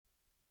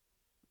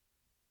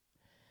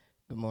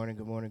Good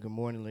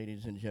morning,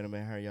 ladies and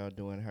gentlemen. How y'all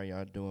doing? How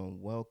y'all doing?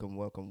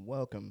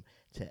 Welcome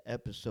to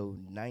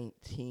episode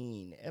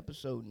 19.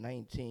 Episode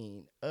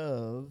 19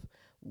 of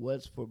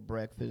What's for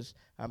Breakfast.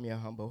 I'm your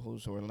humble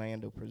host,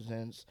 Orlando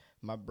Presents.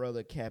 My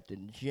brother,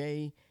 Captain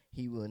J,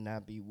 he will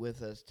not be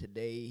with us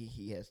today.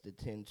 He has to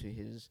tend to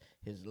his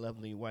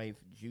lovely wife,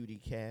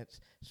 Judy Katz.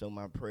 So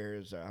my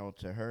prayers are out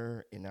to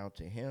her and out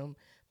to him.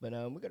 But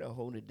we're going to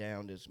hold it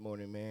down this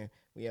morning, man.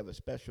 We have a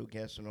special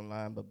guest on the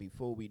line. But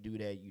before we do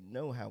that, you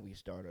know how we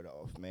started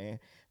off,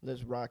 man.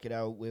 Let's rock it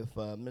out with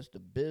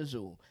Mr.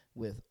 Bizzle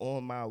with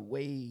On My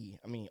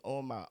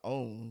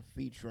Own,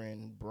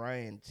 featuring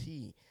Brian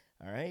T.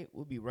 All right,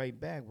 we'll be right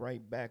back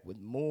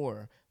with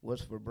more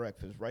What's for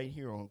Breakfast right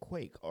here on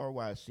Quake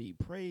RYC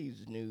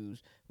Praise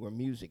News, where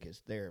music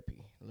is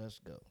therapy. Let's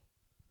go.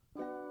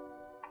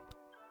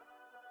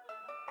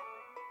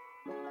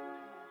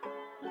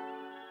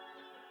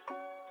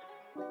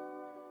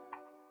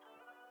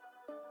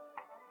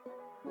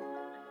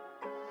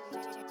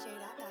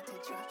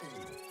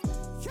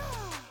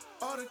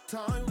 All the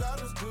time,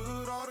 God is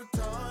good all the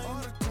time.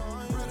 All the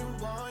time. Bread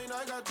and wine,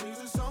 I got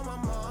Jesus on my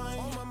mind.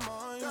 On my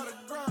mind. Gotta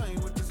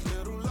grind with this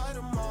little light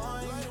of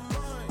mine. Light of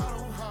mine. I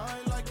don't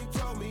hide like you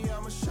told me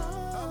I'ma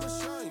shine. I'ma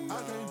shine.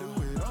 I can't do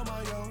it on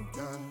my own.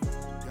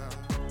 Yeah.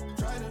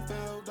 Tried and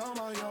failed on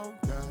my own.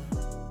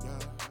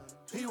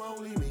 Yeah. He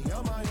won't leave me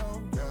on my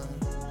own. Yeah.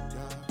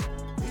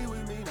 He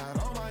with me, not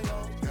on my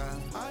own.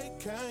 Yeah. I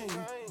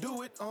can't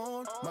do it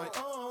on my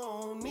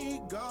own.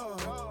 Need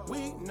God.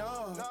 We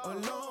know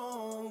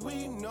alone.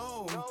 We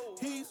know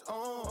He's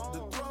on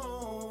the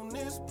throne.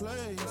 This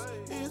place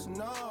is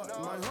not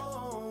my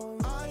home.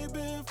 I've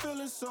been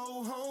feeling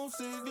so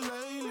homesick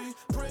lately,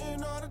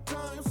 praying all the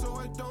time so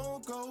I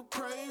don't go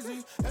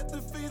crazy. At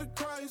the feet of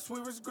Christ,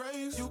 where His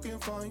grace, you can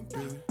find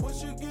it.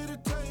 Once you get a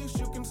taste,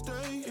 you can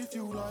stay if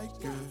you like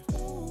it.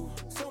 Ooh.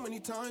 So many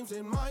times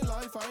in my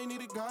life, I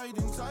needed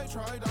guidance. I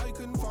tried, I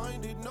couldn't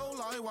find it. No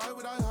lie, why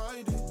would I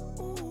hide it?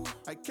 Ooh.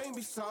 I can't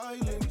be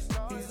silent.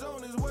 He's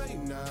on his way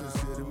now.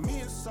 Consider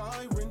me a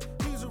siren.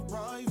 He's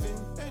arriving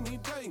any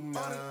day now.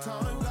 All the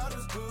time, God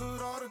is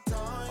good all the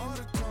time. All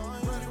the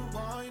time. Bread and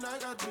wine, I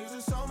got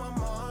Jesus on my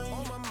mind.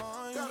 On my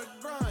mind. Gotta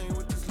grind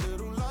with this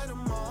little light of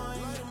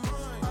mine. Light of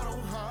mine. I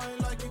don't hide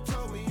like you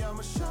told me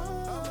I'ma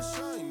shine. I'ma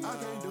shine. I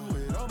can't do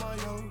it on my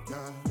own.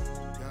 Yeah.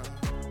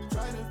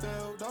 Tried and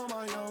failed on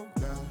my own.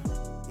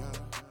 Yeah.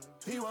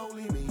 He won't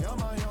leave me on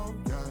my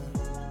own. Yeah.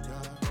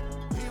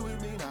 He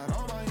with me, not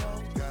on my own.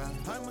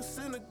 I'm a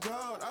sinner,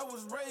 God, I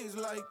was raised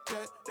like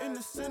that. In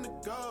the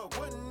synagogue,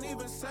 wasn't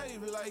even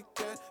saved like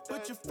that.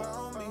 But you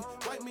found me,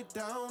 wipe me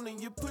down,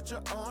 and you put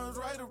your arms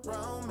right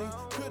around me.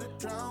 Could've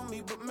drowned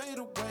me, but made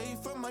a way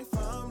for my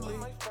family.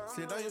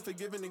 Said I am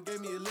forgiven and gave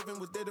me a living.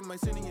 Was dead in my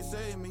sin and you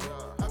saved me.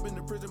 I've been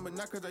to prison, but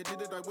not cause I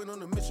did it. I went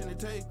on a mission to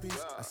take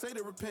peace. I say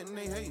they repent and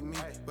they hate me,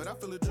 but I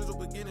feel a drizzle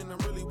beginning. I'm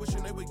really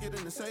wishing they would get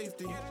into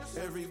safety.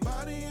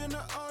 Everybody in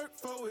the ark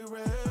for it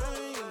rains.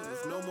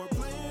 No more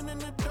playing in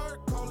the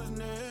dark, call His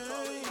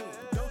name.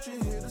 Don't you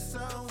hear the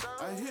sound?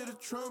 I hear the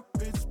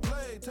trumpets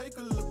play. Take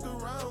a look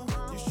around.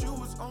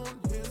 Yeshua's on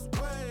His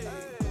way.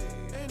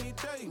 Any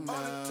day now.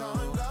 All the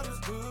time, God is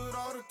good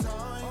all the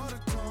time. All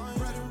the time.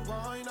 Bread and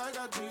wine, I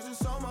got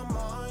Jesus on my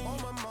mind.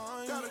 On my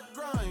mind. Gotta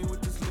grind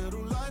with this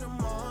little light of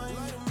mine.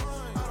 Light of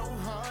mine. I don't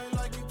hide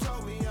like you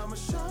told me I'ma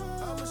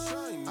shine. I'ma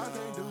shine. I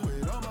can't do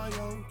it on my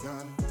own.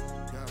 Yeah.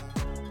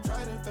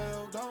 Tried and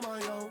failed on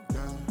my own.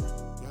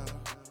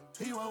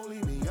 Yeah. He won't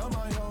leave me on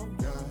my own.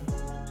 Yeah.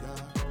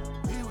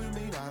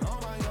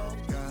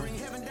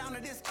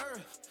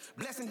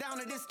 Blessing down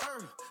to this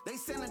earth. They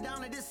sending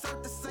down to this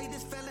earth to say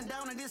this felon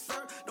down to this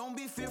earth. Don't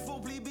be fearful,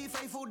 please be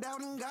faithful.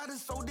 Down in God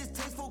is so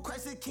distasteful.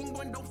 Christ is king,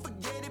 but don't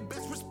forget it.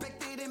 Best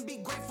respect it and be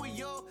grateful,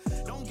 yo.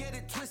 Don't get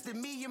it twisted.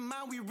 Me and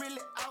mine, we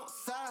really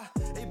outside.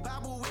 Hey,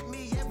 Bible with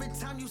me every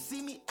time you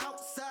see me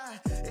outside.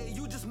 Hey,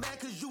 you just mad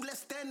cause you left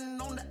standing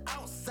on the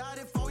outside.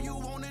 If all you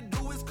wanna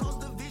do is cause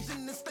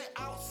division and stay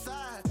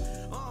outside.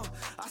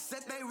 I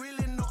said they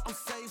really know I'm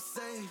safe,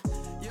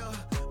 yeah.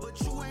 But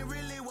you ain't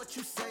really what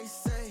you say.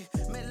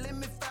 Man, let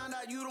me find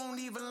out you don't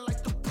even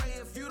like to pray.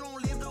 If you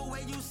don't live the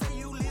way you say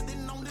you live,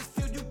 then on this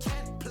field you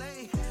can't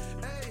play.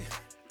 Hey.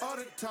 All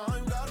the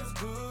time, God is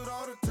good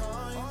all the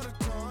time. All the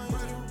time.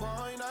 Bread and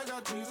wine, I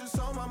got Jesus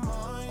on my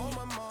mind. On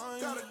my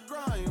mind. Gotta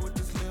grind with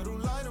this little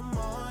light of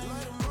mine.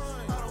 Light of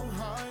mine. I don't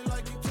hide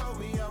like you told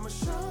me I'ma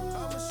shine.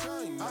 I'ma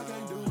shine. I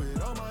can't do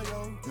it on my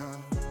own. Yeah.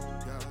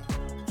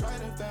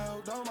 Tried and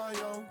failed on my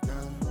own.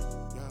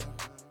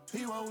 Yeah.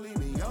 He won't leave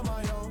me on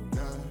my own.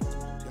 Yeah.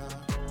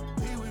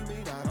 He with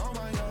me, not on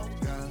my own.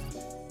 Yeah.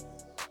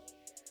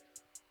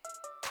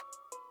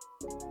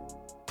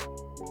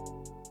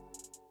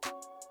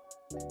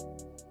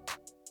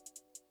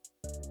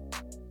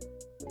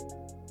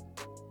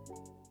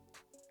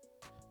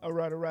 All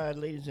right,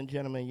 ladies and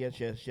gentlemen.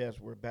 Yes,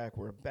 we're back.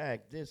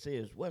 This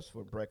is What's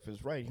for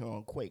Breakfast right here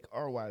on Quake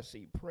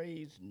RYC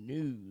Praise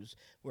News,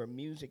 where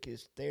music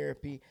is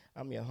therapy.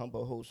 I'm your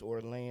humble host,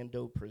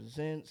 Orlando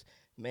Presents.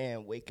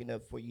 man, waking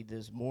up for you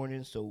this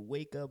morning. So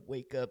wake up,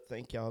 wake up.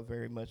 Thank y'all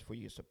very much for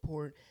your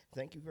support.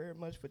 Thank you very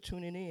much for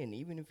tuning in.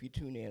 Even if you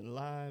tune in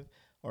live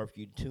or if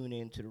you tune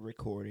in to the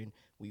recording,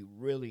 we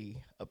really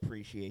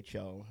appreciate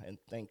y'all and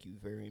thank you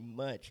very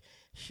much.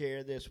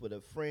 Share this with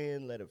a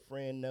friend, let a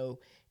friend know.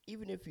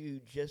 Even if you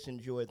just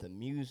enjoy the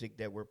music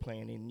that we're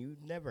playing and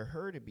you've never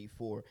heard it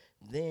before,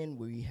 then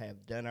we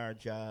have done our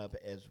job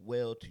as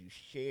well to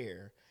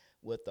share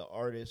what the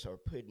artists are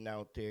putting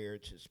out there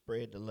to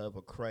spread the love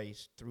of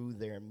Christ through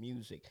their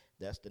music.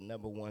 That's the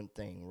number one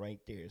thing right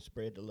there.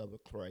 Spread the love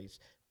of Christ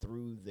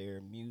through their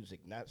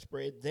music. Not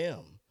spread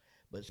them,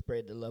 but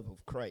spread the love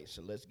of Christ.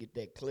 So let's get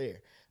that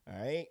clear. All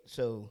right.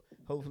 So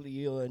hopefully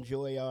you'll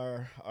enjoy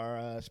our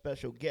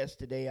special guest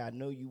today. I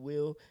know you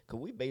will,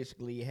 because we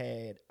basically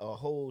had a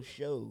whole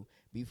show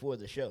before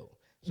the show.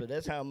 So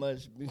that's how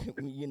much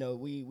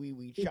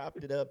we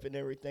chopped it up and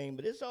everything,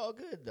 but it's all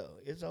good though.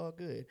 It's all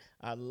good.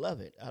 I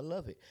love it. I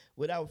love it.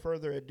 Without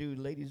further ado,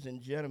 ladies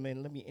and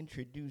gentlemen, let me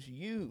introduce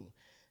you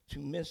to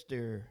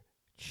Mr.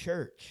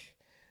 Church.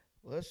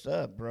 What's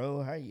up,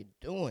 bro? How you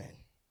doing?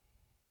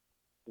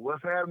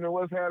 What's happening?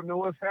 What's happening?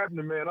 What's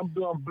happening, man? I'm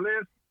doing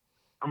blessed.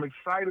 I'm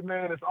excited,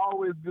 man. It's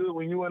always good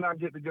when you and I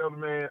get together,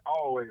 man.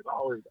 Always,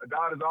 always.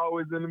 God is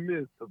always in the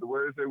midst. Because the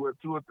word say where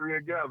two or three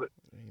are gathered,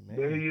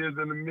 there Amen. he is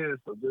in the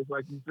midst. So just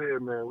like you said,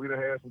 man, we done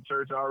had some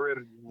church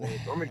already this morning.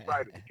 So I'm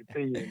excited to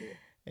continue in there.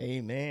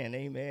 Amen,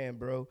 amen,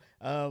 bro.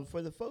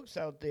 For the folks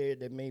out there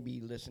that may be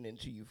listening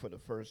to you for the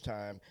first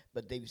time,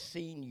 but they've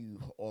seen you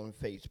on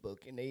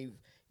Facebook and they've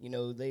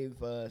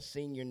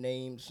seen your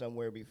name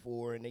somewhere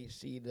before, and they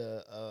see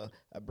the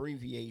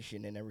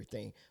abbreviation and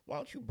everything. Why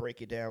don't you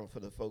break it down for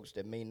the folks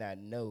that may not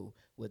know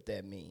what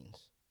that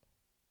means?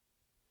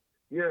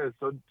 Yeah,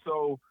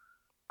 so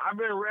I've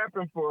been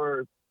rapping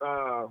for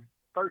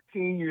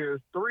 13 years.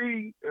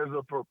 Three as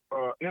a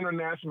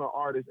international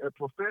artist, a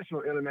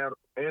professional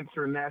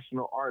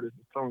international artist,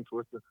 a tongue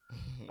twister.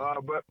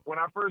 But when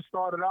I first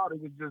started out, it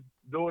was just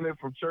doing it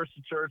from church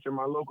to church in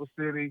my local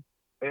city,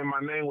 and my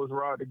name was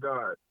Rod the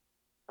God.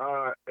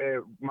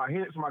 And my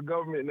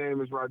government name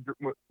is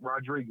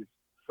Rodriguez.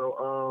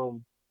 So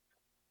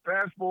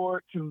fast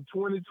forward to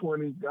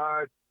 2020,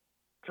 God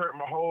turned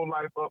my whole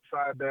life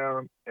upside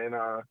down, and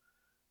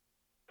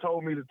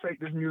told me to take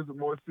this music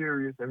more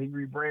serious, and he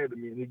rebranded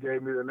me, and he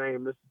gave me the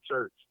name Mr.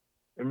 Church.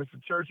 And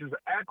Mr. Church is an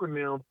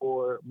acronym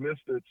for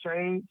Mr.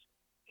 Change,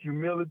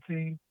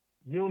 Humility,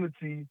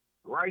 Unity,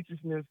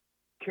 Righteousness,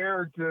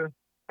 Character,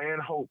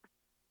 and Hope.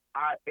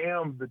 I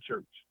am the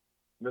church,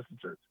 Mr.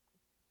 Church.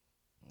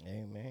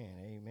 Amen,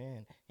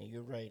 amen. And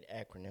you're right,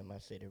 acronym. I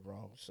said it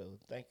wrong, so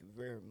thank you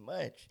very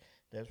much.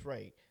 That's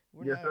right.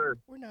 We're Yes, not sir.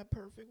 we're not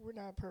perfect. We're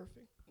not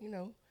perfect.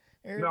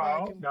 Everybody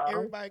No, can no.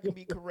 everybody can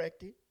be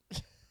corrected.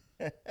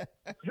 It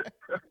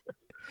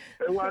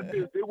wasn't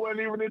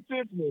even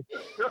intentional.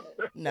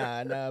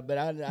 Nah, but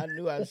I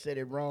knew I said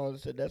it wrong,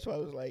 so that's why I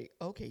was like,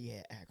 okay,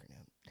 yeah,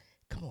 acronym.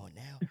 Come on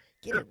now,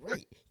 get it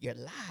right. You're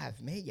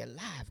live, man. You're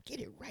live. Get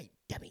it right,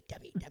 dummy,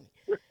 dummy, dummy.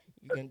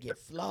 You're gonna get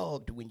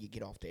flogged when you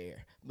get off the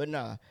air. But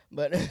nah,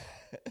 but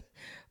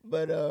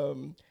but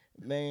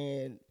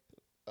man,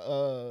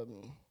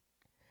 um,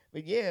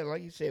 but yeah,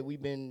 like you said,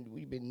 we've been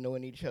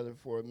knowing each other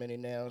for a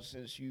minute now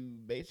since you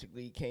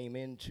basically came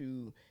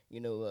into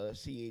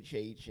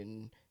CHH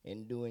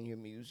and doing your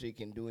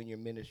music and doing your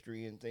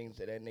ministry and things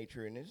of that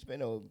nature, and it's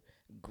been a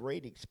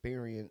great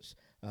experience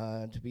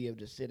to be able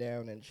to sit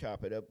down and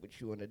chop it up with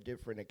you on a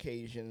different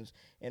occasions,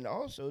 and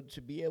also to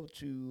be able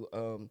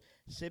to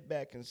sit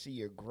back and see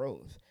your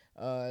growth.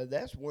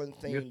 That's one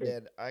Yes, thing sir.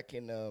 that I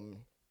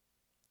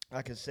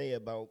can say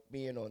about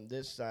being on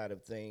this side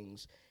of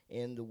things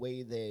in the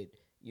way that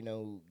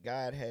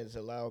God has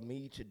allowed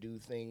me to do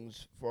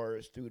things for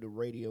us through the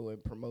radio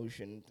and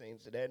promotion and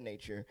things of that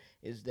nature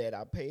is that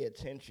I pay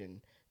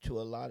attention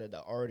to a lot of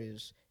the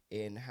artists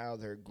and how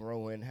they're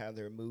growing, how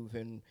they're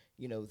moving,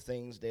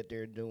 things that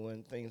they're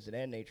doing, things of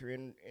that nature.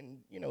 And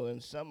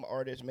some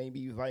artists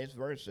maybe vice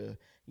versa,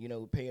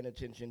 paying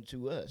attention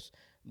to us.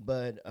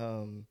 But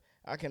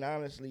I can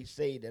honestly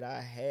say that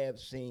I have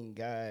seen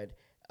God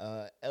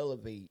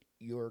elevate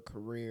your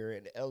career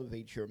and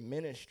elevate your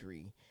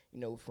ministry,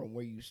 from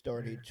where you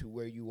started to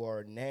where you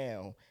are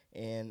now.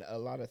 And a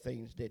lot of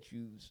things that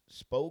you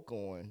spoke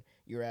on,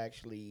 you're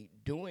actually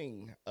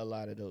doing a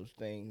lot of those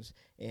things.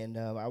 And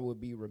I would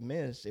be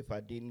remiss if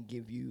I didn't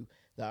give you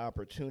the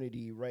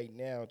opportunity right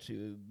now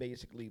to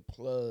basically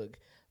plug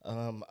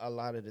a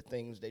lot of the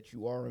things that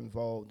you are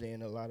involved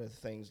in, a lot of the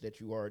things that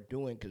you are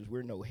doing, because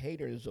we're no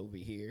haters over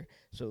here.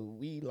 So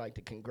we like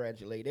to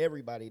congratulate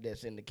everybody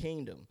that's in the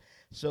kingdom.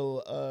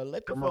 So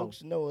let the Come on.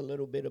 folks know a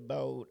little bit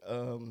about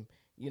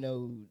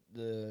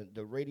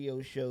the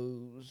radio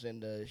shows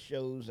and the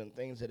shows and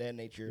things of that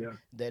nature Yeah.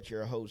 that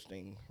you're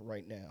hosting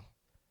right now,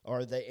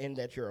 or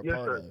that you're a Yes,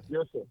 part sir. of.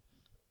 Yes, sir.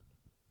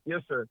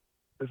 Yes, sir.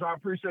 And so I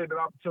appreciate that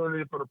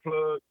opportunity for the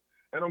plug.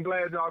 And I'm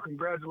glad y'all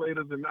congratulate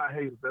us and not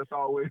hate us. That's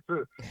always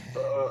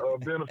a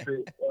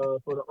benefit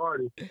for the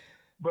artist.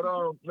 But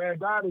man,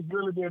 God has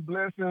really been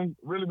blessing,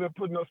 really been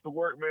putting us to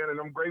work, man, and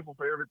I'm grateful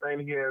for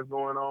everything He has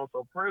going on.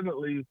 So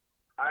presently,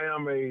 I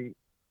am a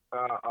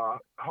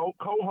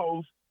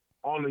co-host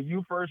on the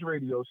U.F.C.H.U.R.C.H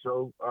radio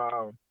show,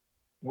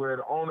 where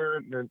the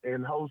owner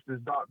and host is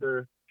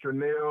Dr.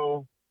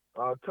 Chanel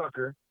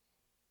Tucker.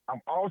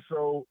 I'm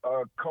also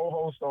a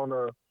co-host on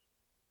a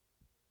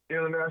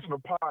international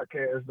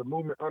podcast, the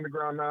Movement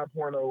Underground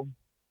 9.0.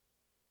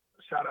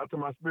 Shout out to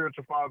my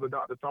spiritual father,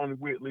 Dr. Tony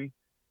Whitley.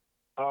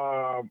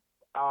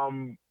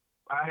 Um,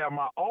 I have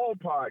my own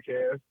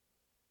podcast,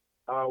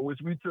 which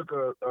we took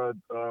a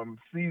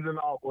season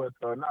off,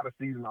 or not a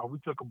season off. We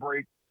took a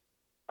break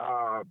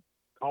uh,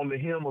 on the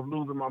hem of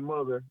losing my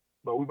mother,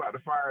 but we about to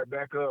fire it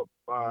back up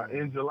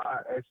in July.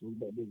 Actually,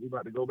 but we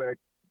about to go back,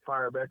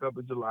 fire it back up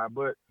in July.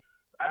 But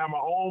I have my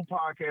own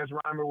podcast,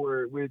 Rhyming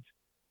Word, which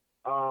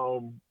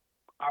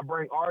I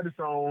bring artists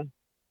on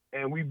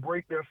and we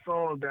break their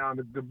song down.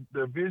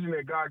 The vision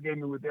that God gave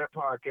me with that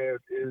podcast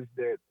is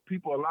that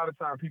people, a lot of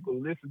times, people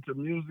listen to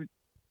music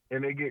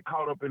and they get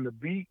caught up in the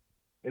beat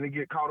and they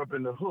get caught up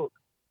in the hook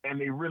and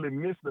they really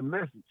miss the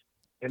message.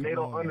 And they Come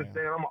don't on now.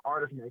 understand. I'm an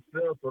artist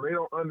myself, so they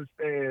don't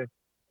understand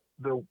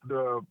the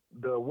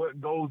what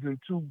goes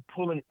into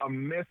pulling a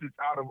message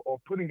out of, or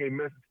putting a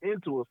message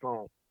into a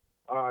song.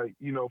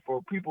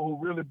 For people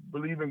who really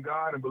believe in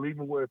God and believe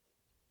in what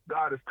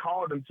God has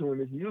called them to in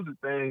this music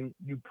thing,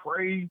 you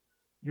pray,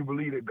 you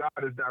believe that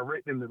God is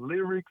directing the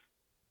lyrics,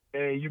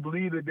 and you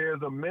believe that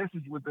there's a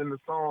message within the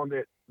song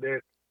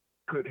that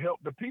could help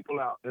the people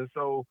out. And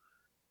so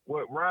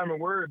what Rhyme and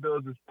Word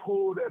does is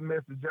pull that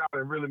message out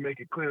and really make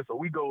it clear. So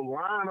we go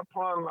line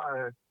upon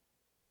line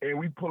and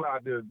we pull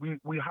out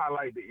we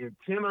highlight the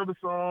intent of the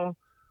song,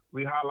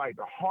 we highlight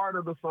the heart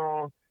of the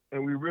song,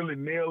 and we really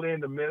nail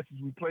in the message.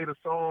 We play the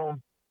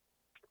song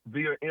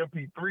via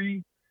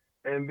MP3,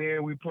 and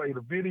then we play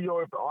the video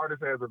if the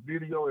artist has a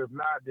video. If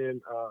not,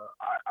 then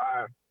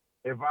I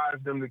advise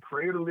them to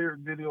create a lyric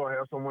video or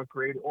have someone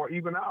create it, or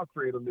even I'll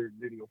create a lyric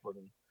video for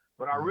them.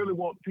 But I really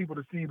want people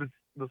to see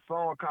the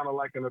song kind of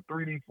like in a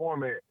 3D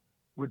format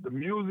with the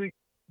music,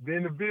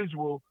 then the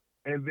visual,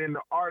 and then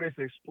the artist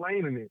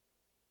explaining it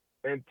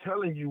and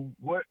telling you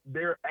what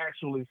they're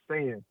actually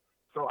saying.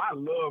 So I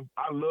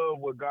love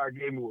what God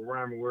gave me with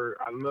Rhyme and Word.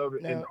 I love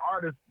it. And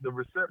Now, the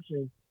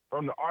reception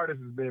from the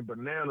artist has been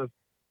bananas,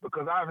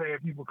 because I've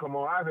had people come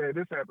on. I've had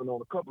this happen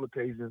on a couple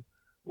occasions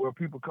where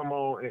people come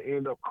on and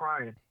end up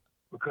crying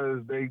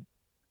because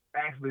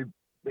actually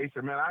they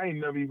said, "Man, I ain't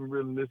never even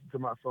really listened to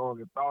my song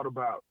and thought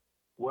about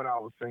what I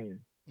was saying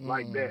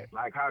like mm, that,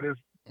 like how this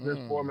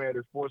mm. format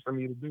is forcing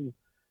me to do."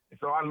 And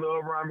so I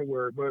love Rhyme and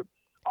Word, but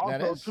Now also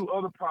that's two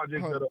other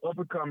projects huh, that are up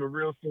and coming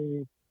real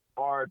soon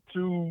are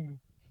two.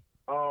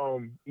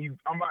 I'm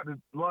about to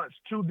launch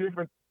two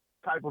different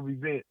type of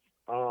events.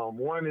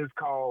 One is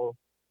called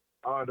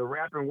the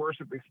Rap and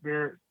Worship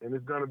Experience, and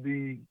it's going to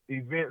be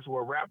events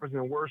where rappers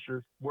and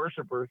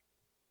worshipers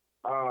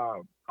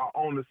are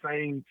on the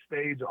same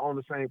stage or on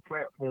the same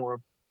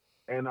platform.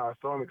 And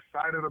so I'm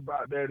excited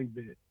about that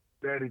event.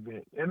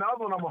 And the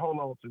other one I'm gonna hold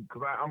on to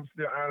because I'm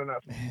still ironing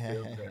out some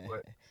details of that.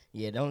 But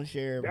yeah. Don't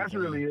share that's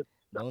everything. really it.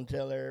 Don't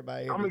tell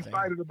everybody I'm everything.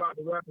 excited about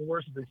the Rap and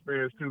Worship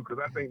Experience too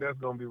because I think that's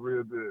gonna be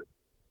real good.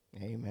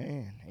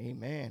 Amen.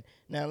 Amen.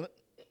 Now,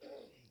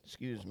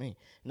 excuse me.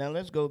 Now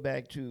let's go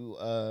back to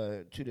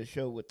the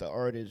show with the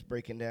artists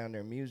breaking down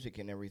their music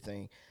and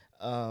everything.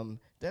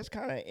 That's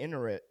kind of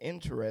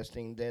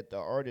interesting that the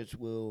artists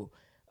will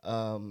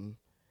um,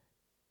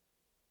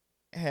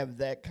 have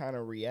that kind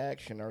of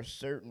reaction, or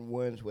certain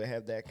ones will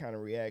have that kind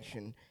of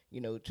reaction,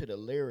 to the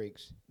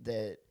lyrics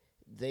that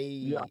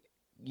Yeah.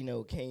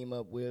 they, came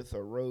up with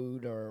or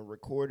wrote or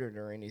recorded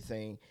or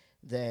anything.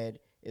 That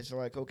it's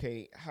like,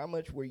 okay, how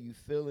much were you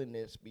feeling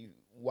this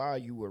while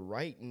you were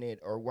writing it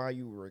or while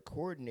you were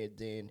recording it?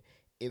 Then,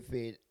 if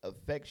it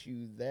affects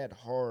you that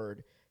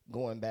hard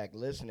going back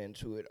listening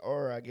to it,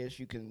 or I guess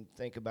you can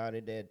think about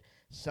it that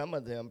some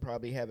of them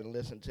probably haven't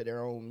listened to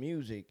their own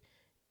music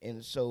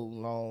in so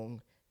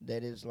long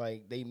that it's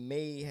like they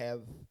may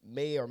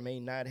or may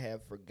not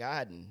have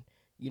forgotten,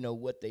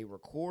 what they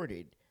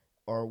recorded,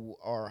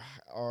 or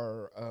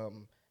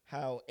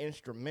how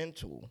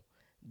instrumental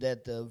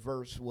that the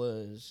verse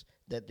was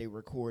that they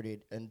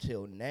recorded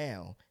until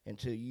now,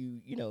 until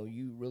you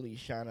really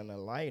shining a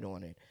light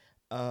on it.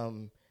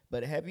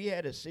 But have you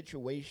had a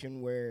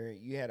situation where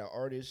you had an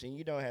artist, and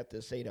you don't have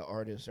to say the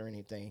artist or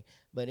anything,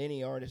 but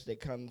any artist that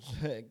comes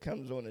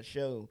comes on a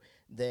show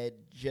that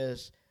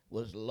just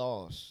was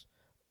lost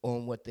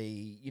on what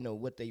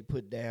they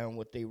put down,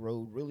 what they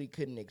wrote, really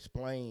couldn't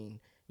explain,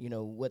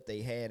 what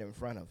they had in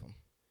front of them.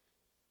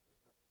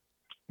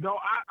 No,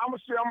 I'm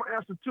gonna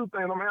answer two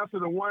things. I'm gonna answer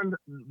the one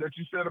that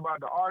you said about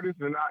the artist,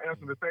 and I'll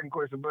answer the second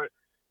question. But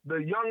the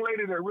young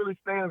lady that really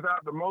stands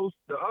out the most,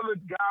 the other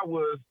guy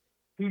was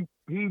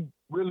he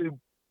really,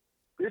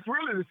 it's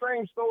really the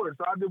same story.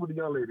 So I did with the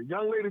young lady. The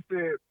young lady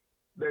said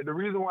that the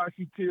reason why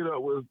she teared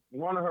up was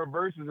one of her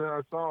verses in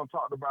her song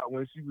talked about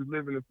when she was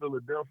living in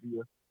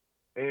Philadelphia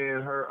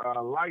and her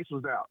lights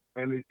was out,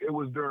 and it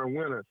was during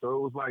winter, so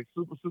it was like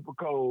super super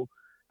cold,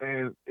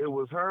 and it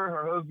was her,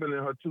 her husband,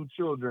 and her two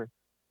children,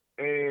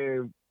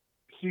 and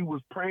she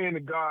was praying to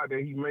God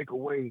that He make a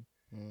way.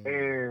 Mm.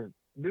 And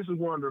this was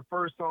one of the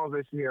first songs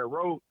that she had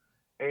wrote,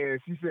 and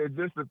she said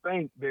just to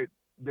think that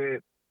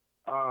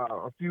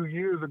a few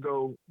years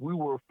ago we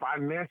were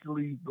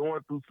financially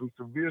going through some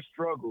severe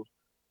struggles,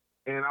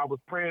 and I was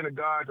praying to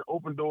God to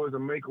open doors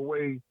and make a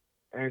way.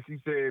 And she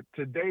said,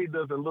 today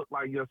doesn't look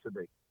like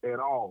yesterday at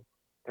all.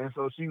 And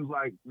so she was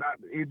like, not,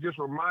 it just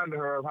reminded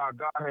her of how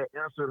God had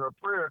answered her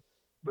prayer,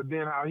 but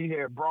then how He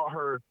had brought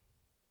her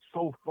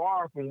so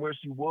far from where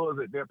she was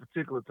at that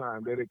particular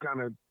time that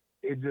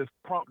it just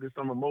prompted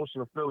some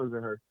emotional feelings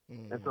in her.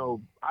 And Mm.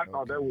 so I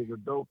thought that Okay. was a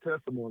dope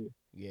testimony.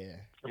 Yeah.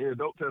 Yeah,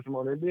 dope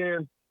testimony. And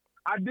then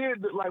I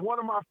did like one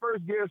of my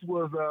first guests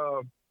was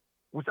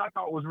which I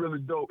thought was really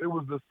dope. It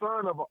was the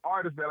son of an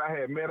artist that I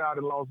had met out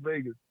in Las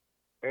Vegas.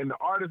 And the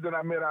artist that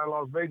I met out in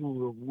Las Vegas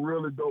was a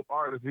really dope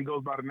artist. He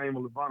goes by the name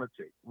of Levana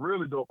Chase.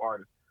 Really dope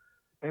artist.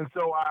 And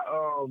so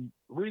I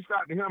reached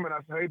out to him and I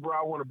said, hey, bro,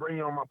 I want to bring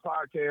you on my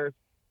podcast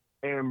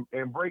and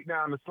break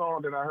down the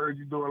song that I heard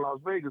you do in Las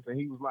Vegas. And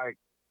he was like,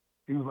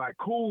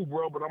 cool,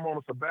 bro, but I'm on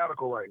a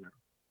sabbatical right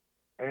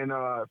now. And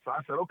so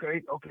I said,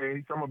 okay,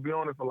 okay. So I'm gonna be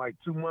on it for like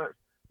 2 months.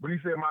 But he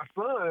said my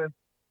son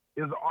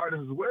is an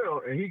artist as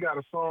well, and he got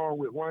a song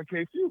with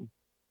 1K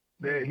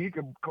that Mm. he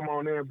could come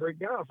on there and break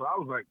down. So I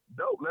was like,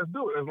 dope, let's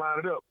do it, let's line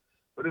it up.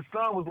 But his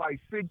son was like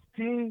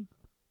 16,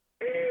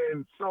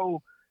 and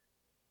so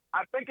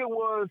I think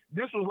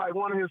this was like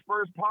one of his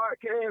first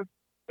podcasts,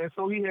 and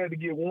so he had to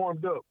get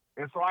warmed up.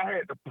 And so I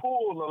had to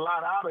pull a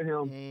lot out of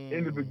him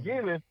in the Mm.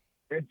 beginning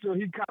until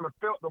he kind of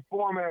felt the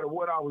format of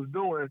what I was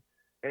doing.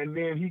 And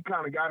then he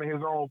kind of got in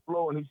his own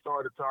flow and he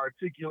started to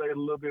articulate a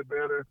little bit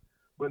better.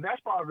 But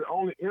that's probably the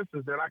only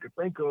instance that I could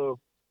think of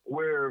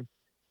where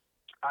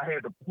I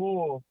had to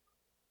pull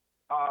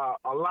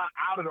a lot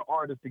out of the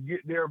artist to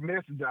get their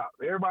message out.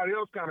 Everybody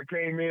else kind of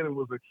came in and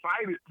was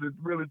excited to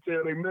really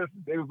tell their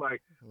message. They was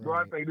like, "Bro, I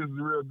Right. think this is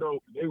real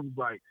dope." They was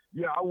like,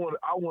 "Yeah, I want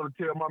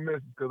to tell my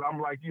message because I'm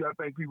like you. I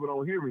think people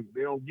don't hear me.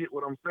 They don't get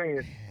what I'm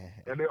saying,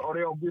 and or they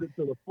don't get it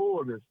to the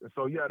fullness." And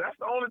so, yeah, that's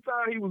the only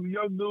time he was a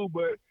young dude.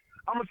 But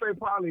I'm gonna say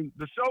probably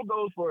the show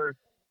goes for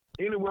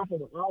anywhere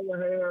from an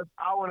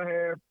hour and a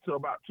half to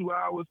about 2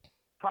 hours.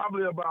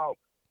 Probably about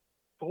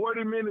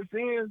 40 minutes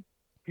in,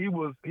 he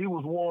was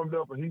warmed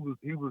up and he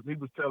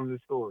was telling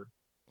his story.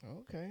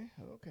 Okay,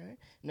 okay.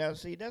 Now,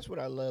 see, that's what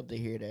I love to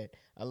hear. That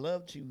I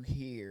love to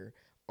hear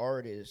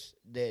artists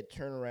that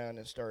turn around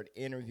and start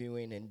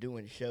interviewing and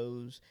doing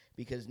shows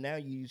because now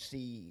you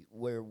see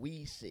where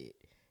we sit.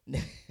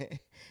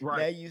 Right,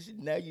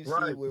 Now you see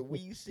right, where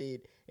we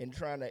sit and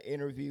trying to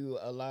interview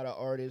a lot of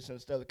artists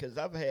and stuff because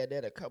I've had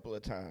that a couple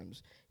of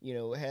times. You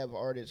know, have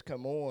artists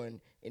come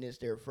on and it's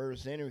their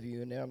first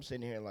interview, and then I'm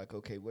sitting here like,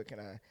 okay, what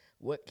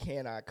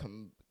can I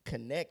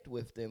connect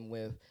with them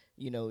with,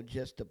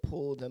 just to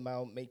pull them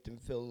out, make them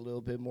feel a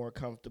little bit more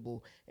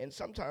comfortable. And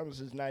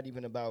sometimes it's not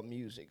even about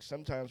music.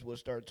 Sometimes we'll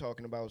start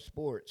talking about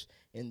sports,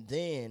 and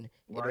then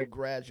it'll right.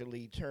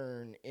 gradually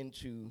turn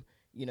into,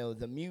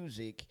 the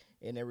music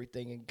and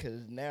everything,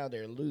 because now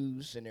they're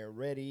loose and they're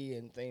ready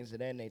and things of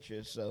that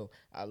nature. So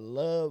I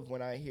love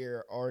when I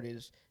hear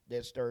artists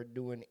that start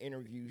doing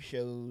interview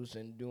shows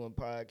and doing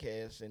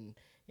podcasts and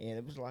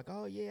it was like,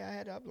 oh yeah, I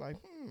had. I'm like,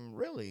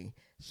 really?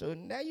 So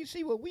now you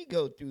see what we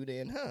go through,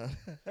 then, huh?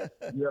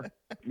 Yeah,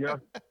 yeah.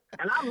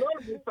 And I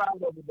love this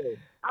side of it though.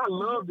 I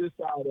love this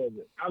side of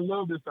it. I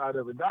love this side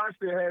of it. God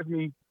still has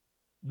me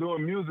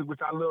doing music, which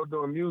I love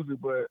doing music,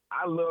 but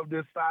I love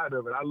this side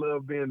of it. I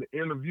love being the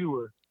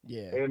interviewer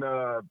Yeah. and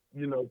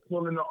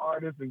pulling the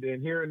artists and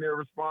then hearing their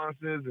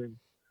responses, and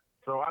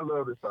so I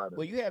love this side of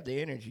Well, it. you have the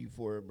energy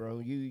for it, bro.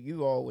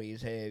 You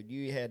always have.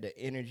 You had the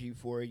energy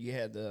for it. You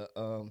had the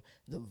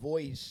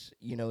voice.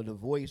 The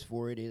voice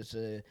for it is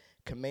a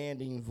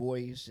commanding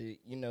voice.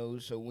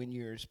 So when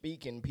you're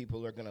speaking,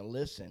 people are gonna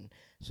listen.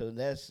 So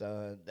that's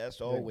Yeah.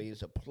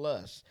 always a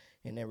plus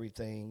and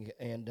everything.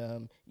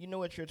 And you know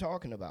what you're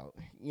talking about.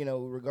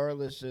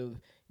 Regardless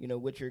of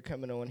what you're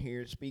coming on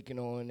here speaking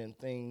on and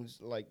things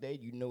like that.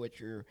 You know what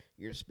you're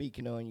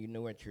speaking on. You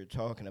know what you're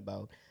talking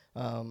about.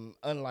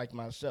 Unlike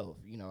myself,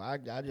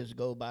 I just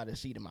go by the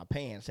seat of my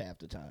pants half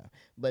the time,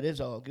 but it's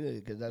all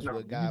good because that's No,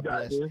 what you God got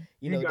blessed. this.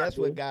 You got That's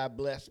what this. God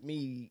blessed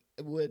me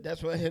with.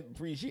 That's what I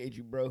appreciate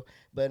you, bro.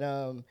 But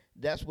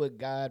that's what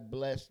God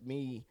blessed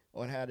me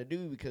on how to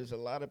do because a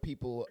lot of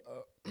people,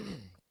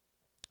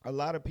 a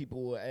lot of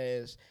people will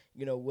ask,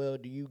 well,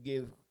 do you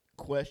give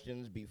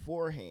questions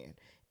beforehand?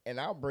 And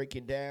I'll break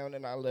it down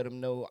and I'll let them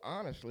know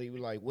honestly,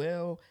 like,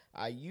 well,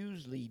 I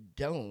usually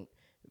don't,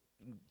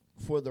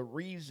 for the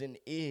reason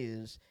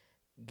is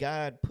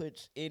God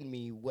puts in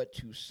me what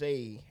to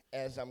say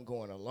as I'm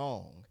going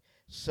along.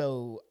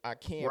 So I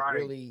can't Right.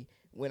 really,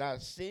 when I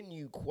send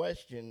you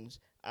questions,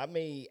 I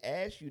may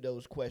ask you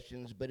those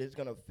questions, but it's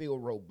going to feel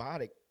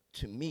robotic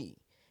to me.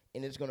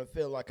 And it's going to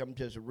feel like I'm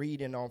just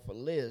reading off a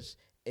list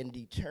and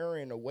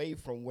deterring away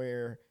from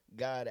where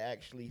God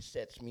actually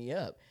sets me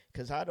up.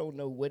 Because I don't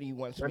know what He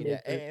wants That me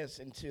makes to sense.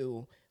 ask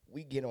until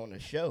we get on the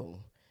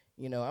show.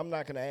 I'm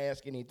not going to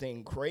ask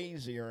anything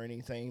crazy or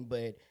anything,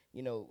 but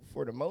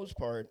for the most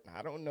part,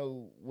 I don't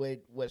know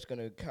what's going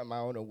to come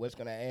out or what's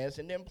going to ask.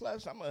 And then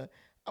plus,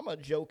 I'm a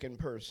joking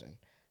person.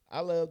 I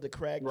love to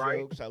crack Right.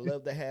 jokes. I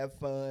love to have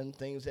fun,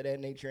 things of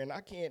that nature. And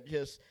I can't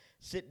just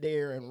sit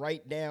there and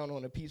write down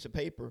on a piece of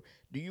paper,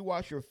 do you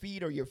wash your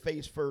feet or your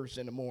face first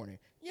in the morning?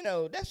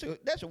 That's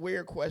a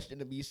weird question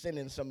to be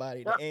sending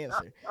somebody to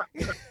answer.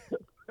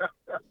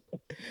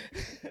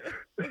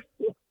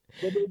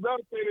 But they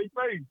better say they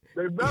face.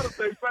 They better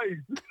say face.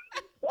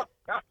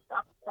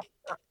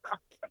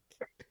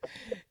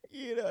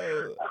 you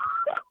know.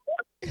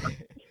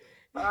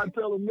 I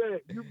tell them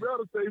that. You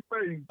better say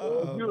face.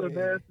 Oh You're a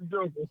man. nasty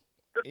joker.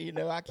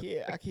 I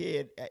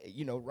can't,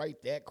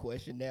 write that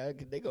question down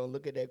because they're going to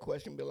look at that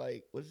question and be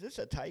like, was this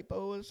a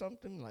typo or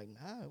something? Like,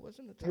 nah, it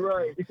wasn't a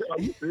Right. typo. Are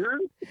you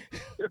serious?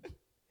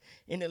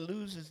 And it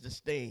loses the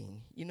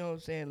sting. You know what I'm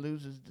saying?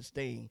 Loses the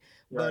sting.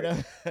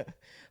 But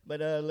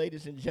Right.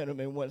 ladies and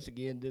gentlemen, once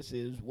again, this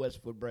is What's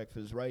for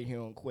Breakfast right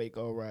here on Quake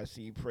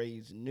RIC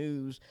Praise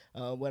News.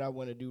 What I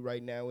want to do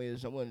right now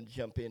is I want to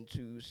jump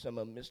into some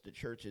of Mr.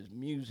 Church's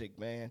music,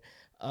 man.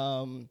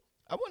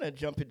 I want to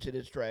jump into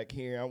this track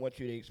here. I want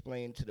you to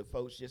explain to the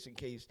folks just in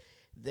case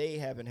they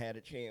haven't had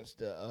a chance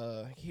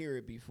to hear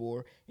it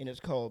before, and it's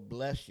called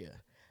Bless Ya.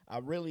 I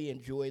really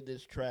enjoyed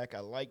this track. I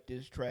like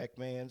this track,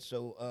 man.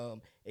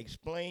 So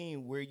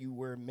explain where you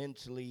were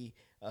mentally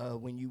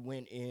when you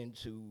went in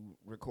to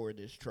record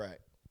this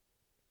track.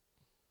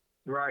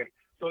 Right.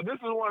 So this is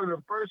one of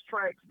the first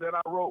tracks that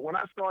I wrote when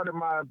I started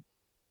my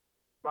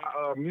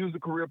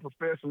music career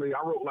professionally.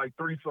 I wrote like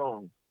 3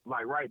 songs,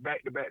 like right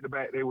back to back to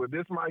back. They were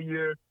This My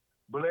Year,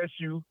 Bless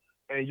You,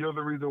 and You're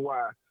the Reason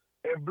Why.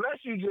 And Bless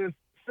You, just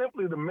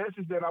simply the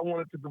message that I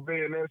wanted to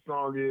convey in that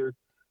song is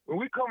when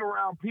we come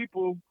around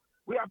people,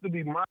 we have to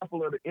be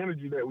mindful of the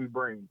energy that we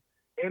bring.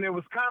 And it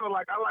was kind of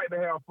like I like to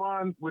have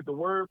fun with the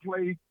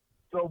wordplay.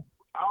 So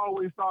I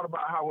always thought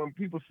about how when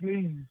people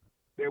sneeze,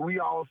 that we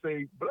all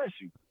say, bless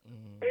you.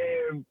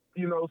 And,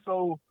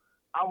 so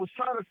I was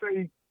trying to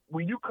say,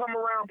 when you come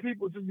around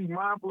people, just be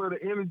mindful of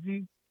the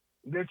energy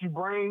that you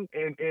bring.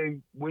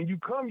 And when you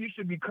come, you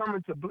should be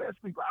coming to bless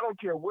people. I don't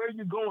care where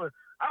you're going.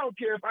 I don't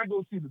care if I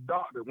go see the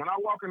doctor. When I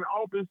walk in the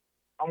office,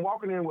 I'm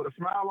walking in with a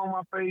smile on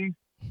my face,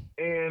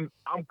 and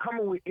I'm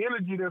coming with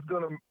energy that's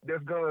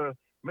gonna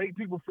make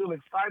people feel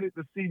excited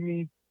to see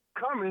me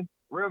coming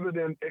rather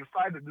than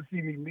excited to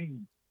see me leave.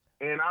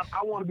 And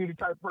I want to be the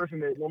type of person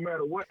that no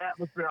matter what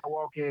atmosphere I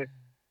walk in,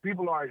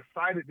 people are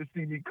excited to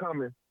see me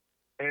coming,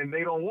 and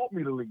they don't want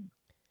me to leave.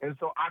 And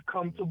so I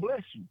come to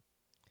bless you.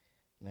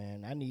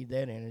 Man, I need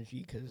that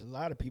energy because a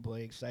lot of people are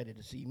excited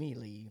to see me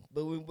leave.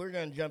 But we're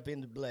going to jump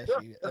into Bless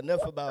You.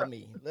 Enough about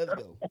me. Let's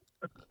go. It's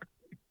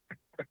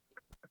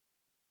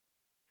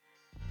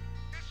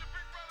your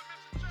big brother,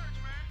 Mr. Church,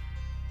 man.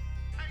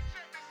 Hey,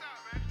 check this out,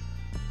 man.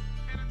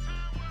 In a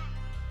time where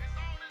it's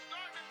all this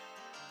darkness,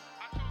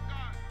 I told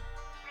God,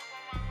 flip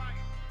on my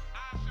light,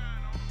 I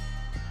shine on.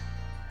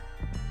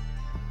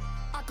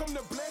 I come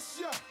to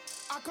bless ya.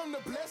 I come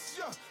to bless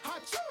ya.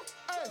 Ha-choo.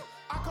 Hey,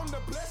 I come to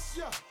bless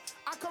ya.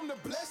 I come to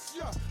bless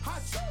ya.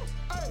 Ha-choo.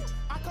 Hey,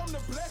 I come to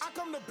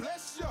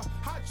bless ya.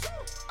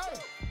 Ha-choo. Hey,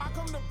 I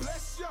come to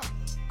bless ya.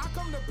 I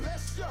come to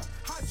bless ya.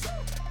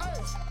 Ha-choo. Hey,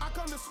 I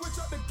come to switch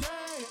up the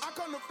game. I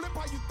come to flip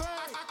how you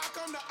think. I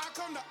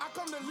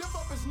come to lift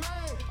up his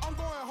name. I'm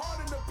going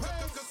hard in the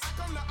pain. Cause I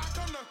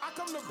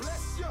come to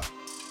bless ya.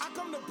 I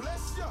come to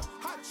bless ya.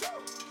 Ha-choo.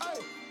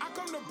 Hey, I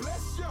come to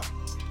bless ya.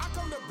 I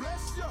come to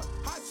bless ya.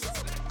 Ha-choo.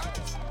 Hey,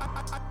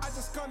 I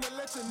just come to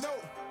let you know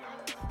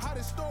how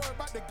this story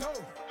about to go.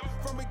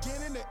 From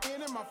beginning to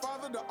ending, my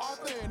father the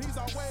author, and he's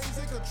always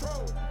in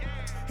control.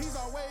 He's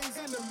always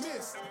in the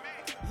midst,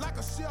 like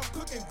a chef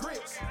cooking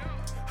grits.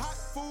 Hot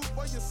food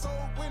for your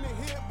soul, when it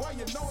hit, boy,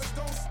 you know it's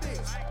gon'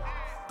 stick.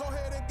 Go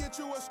ahead and get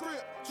you a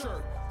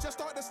scripture, just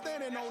start to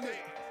standing on it.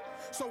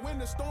 So when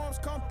the storms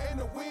come and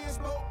the winds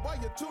blow, boy,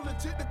 you're too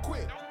legit to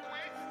quit.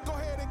 Go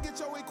ahead and get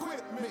your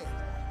equipment.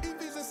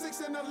 Ephesians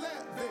 6 and 11.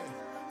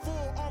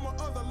 Full armor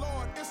of the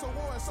Lord, it's a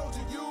war, soldier,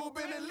 you've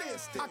been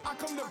enlisted. I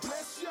come to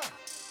bless ya.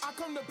 I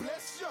come to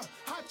bless ya.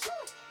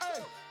 Ha-choo.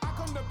 Hey, I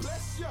come to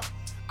bless ya.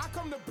 I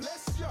come to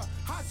bless ya.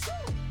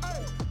 Ha-choo.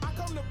 Hey, I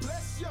come to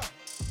bless ya.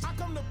 I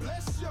come to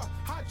bless ya.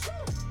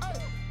 Ha-choo.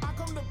 Hey, I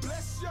come to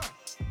bless ya.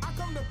 I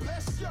come to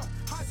bless ya.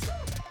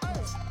 Ha-choo.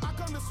 Hey, I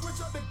come to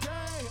switch up the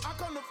game. I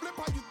come to flip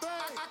how you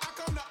think.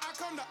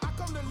 I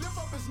come to lift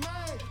up his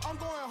name. I'm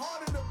going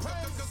hard in the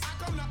pain. Cause I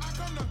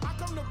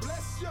come to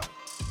bless ya.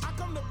 I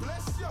come to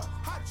bless ya.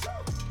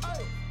 Ha-choo.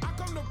 Hey, I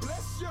come to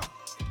bless ya.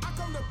 I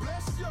come to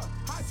bless ya.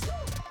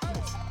 Ha-choo. Hey,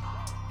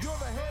 you're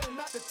the head and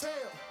not the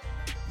tail.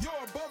 You're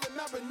above and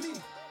not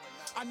beneath.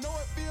 I know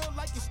it feels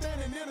like you're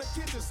standing in the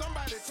kitchen.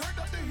 Somebody turned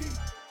up the heat,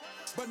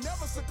 but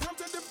never succumb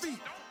to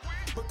defeat.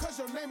 Because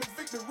your name is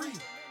victory.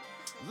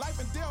 Life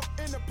and death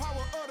in the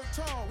power of the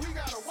tongue. We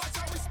gotta watch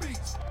how we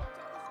speak.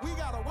 We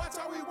gotta watch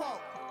how we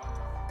walk.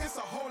 It's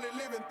a holy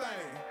living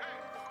thing.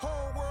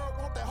 Whole world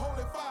want that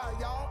holy fire,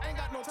 y'all. Ain't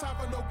got no time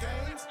for no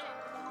games.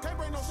 Can't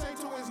bring no shame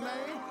to his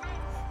name.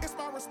 It's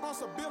my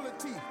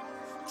responsibility.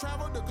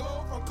 Travel the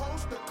globe from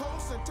coast to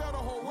coast and tell the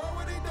whole world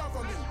what he done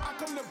for me. I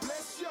come to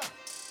bless ya.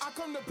 I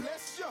come to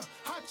bless ya.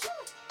 Ha-choo.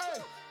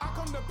 Hey, I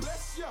come to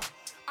bless ya.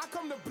 I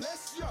come to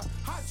bless ya.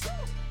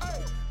 Ha-choo.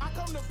 Hey, I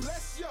come to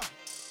bless ya.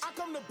 I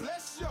come to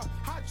bless ya.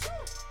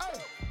 Ha-choo.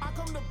 Hey, I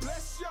come to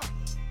bless ya.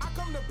 I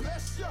come to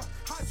bless ya.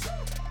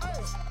 Ha-choo.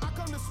 Hey, I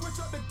come to switch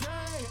up the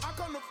game. I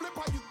come to flip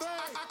how you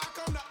think. I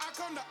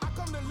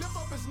come to lift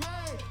up his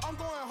name. I'm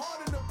going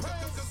hard in the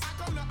pain. Cause I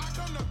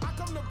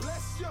come to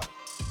bless ya.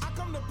 I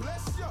come to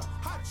bless ya.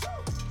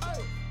 Ha-choo.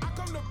 Hey, I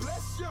come to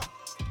bless ya.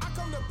 I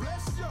come to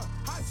bless ya.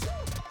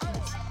 Ha-choo.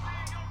 Hey.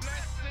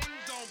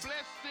 Blessings on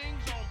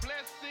blessings on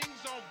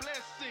blessings on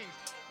blessings.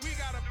 We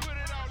gotta put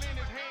it all in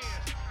his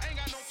hands. Ain't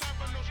got no time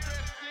for no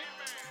stressing.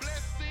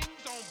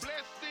 Blessings on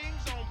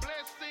blessings on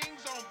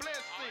blessings on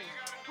blessings.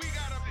 We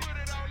gotta put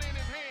it all in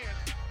his hands.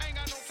 Ain't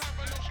got no time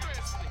for no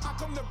stressing. I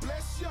come to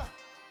bless ya.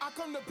 I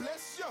come to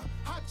bless ya.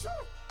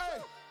 Ha-choo.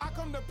 Hey, I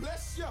come to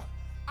bless ya.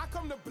 I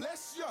come to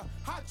bless ya.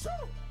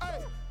 Ha-choo.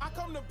 Hey, I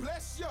come to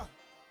bless ya.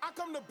 I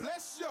come to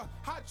bless ya.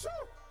 Ha-choo.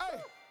 Hey,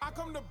 I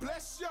come to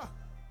bless ya.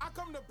 I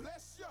come to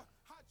bless ya.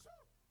 Ha-choo.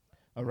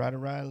 All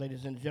right,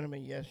 ladies and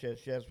gentlemen. Yes.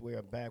 We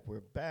are back. We're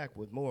back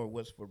with more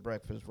What's for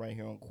Breakfast right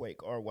here on Quake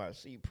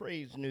RYC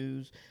Praise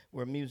News,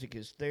 where music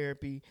is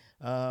therapy.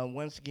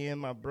 Once again,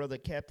 my brother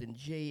Captain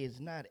J is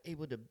not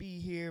able to be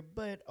here,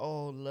 but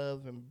all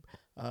love and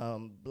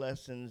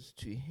blessings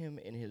to him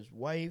and his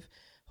wife.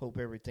 Hope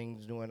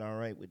everything's doing all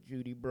right with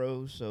Judy,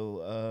 bro.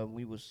 So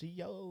we will see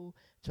y'all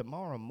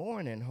tomorrow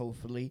morning,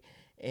 hopefully.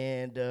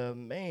 And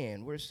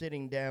man, we're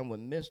sitting down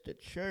with Mr.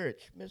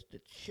 Church, Mr.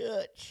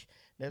 Church.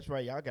 That's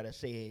right, y'all gotta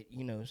say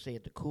it, say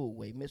it the cool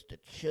way, Mr.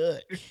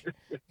 Church.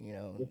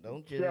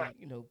 Don't just,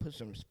 put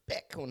some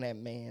respect on that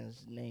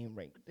man's name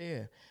right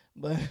there.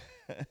 But,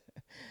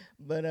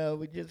 but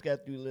we just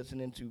got through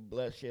listening to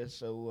Bless Ya,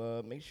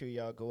 so make sure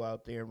y'all go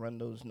out there and run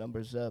those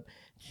numbers up.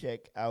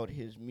 Check out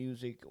his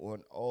music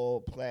on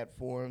all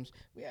platforms.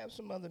 We have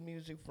some other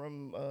music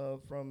from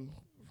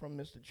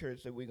Mr.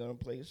 Church that we're gonna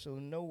play, so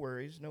no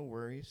worries.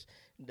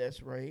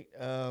 That's right.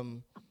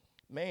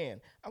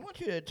 Man, I want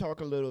you to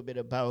talk a little bit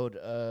about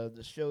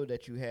the show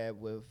that you have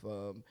with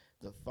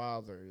the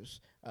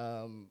fathers.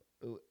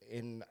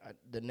 In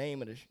the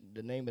name of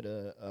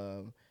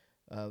the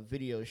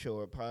video show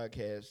or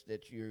podcast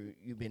that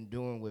you've been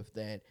doing with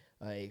that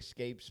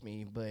escapes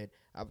me, but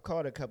I've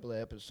caught a couple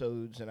of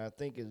episodes and I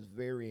think it's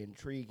very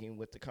intriguing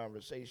with the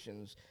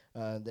conversations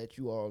that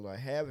you all are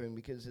having,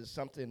 because it's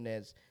something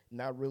that's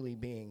not really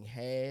being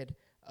had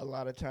a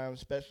lot of times,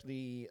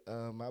 especially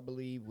I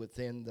believe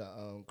within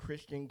the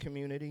Christian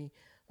community.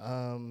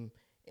 And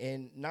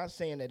not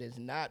saying that it's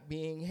not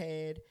being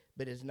had,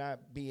 but it's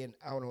not being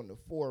out on the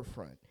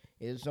forefront.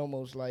 It's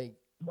almost like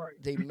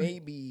they may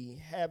be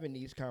having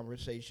these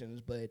conversations,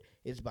 but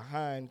it's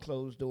behind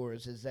closed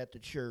doors, it's at the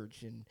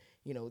church, and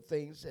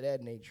things of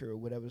that nature or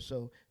whatever.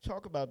 So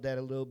talk about that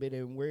a little bit,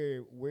 and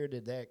where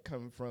did that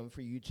come from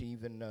for you to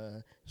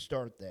even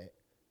start that?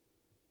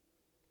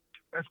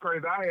 That's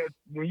crazy.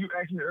 When you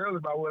asked me earlier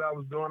about what I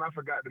was doing, I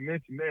forgot to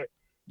mention that.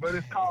 But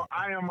it's called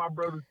I Am My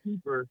Brother's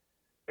Keeper,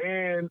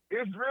 and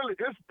it's really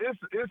it's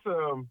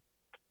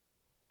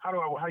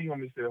how you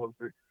want me to say it, Holy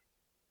Spirit?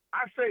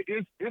 I say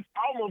it's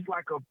almost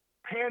like a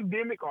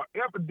pandemic or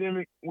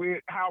epidemic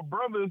with how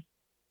brothers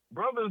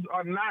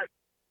are not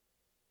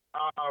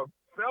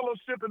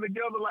fellowshipping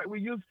together like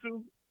we used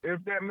to,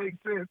 if that makes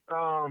sense.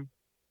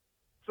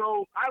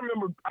 So I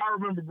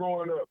remember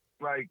growing up,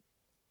 like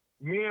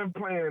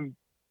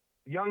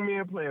young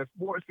men playing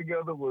sports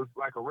together was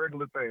like a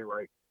regular thing,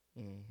 right?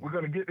 Mm-hmm. We're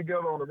gonna get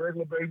together on a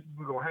regular basis.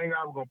 We're gonna hang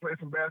out. We're gonna play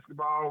some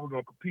basketball. We're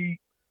gonna compete.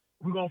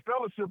 We're gonna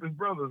fellowship as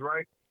brothers,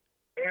 right?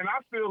 And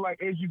I feel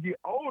like as you get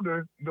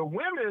older, the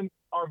women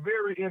are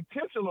very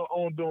intentional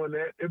on doing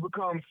that. It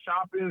becomes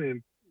shopping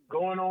and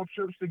going on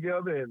trips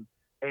together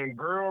and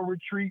girl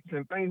retreats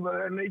and things of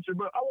that nature.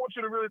 But I want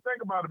you to really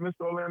think about it,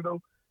 Mr.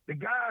 Orlando. The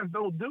guys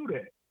don't do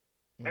that.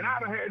 Mm-hmm. And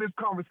I've had this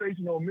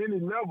conversation on many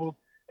levels,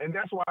 and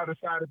that's why I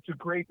decided to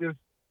create this.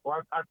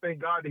 Well, I thank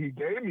God that he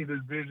gave me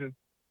this vision,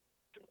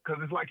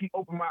 because it's like he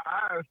opened my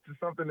eyes to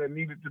something that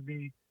needed to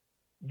be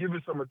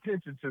given some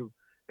attention to.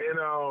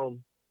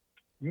 And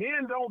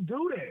men don't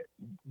do that.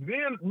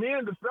 Men,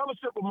 the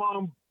fellowship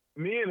among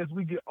men as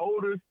we get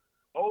older,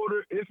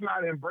 it's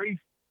not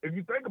embraced. If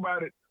you think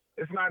about it,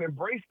 it's not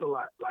embraced a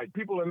lot. Like,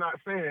 people are not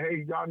saying,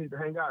 hey, y'all need to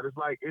hang out. It's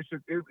like it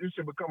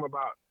should become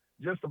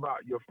just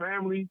about your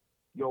family,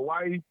 your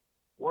wife,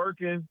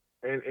 working,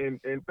 and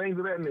things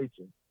of that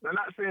nature. I'm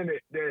not saying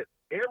that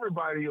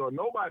everybody or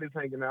nobody's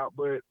hanging out,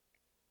 but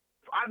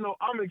I know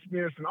I'm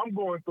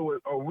going through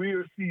a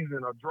weird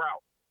season of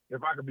drought,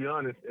 if I could be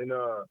honest. And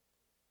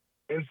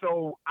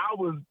so I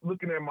was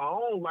looking at my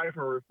own life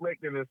and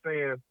reflecting and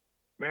saying,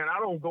 man, I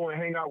don't go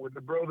and hang out with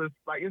the brothers.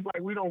 Like, it's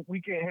like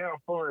we can't have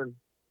fun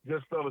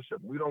just fellowship.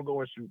 We don't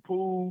go and shoot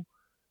pool.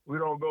 We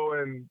don't go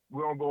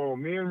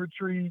on men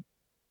retreat.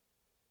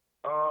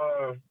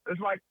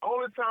 It's like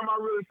only time I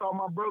really saw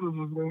my brothers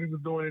was when we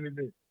was doing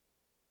anything.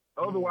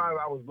 Otherwise,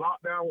 Mm. I was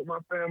locked down with my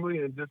family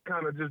and just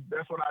kind of just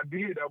that's what I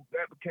did.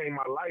 That became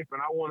my life,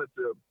 and I wanted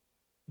to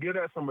give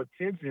that some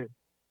attention,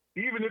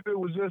 even if it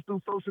was just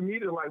through social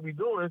media, like we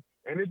doing,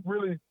 and it's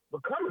really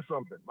becoming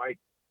something. Like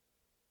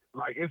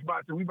it's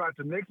about to we about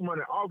to next month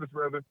in August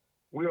rather.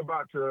 We're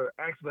about to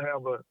actually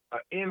have a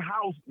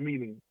in-house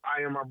meeting.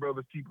 I am my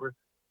brother's keeper,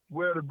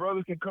 where the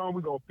brothers can come.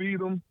 We're gonna feed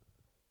them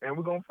and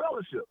we're gonna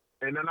fellowship.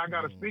 And then I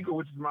got a Mm. speaker,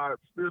 which is my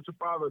spiritual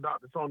father,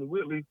 Dr. Tony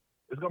Whitley.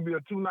 It's gonna be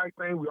a 2 night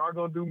thing. We are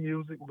gonna do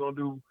music. We're gonna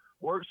do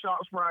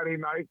workshops Friday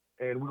night,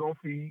 and we're gonna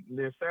feed. And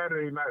then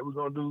Saturday night we're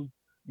gonna do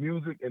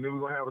music, and then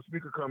we're gonna have a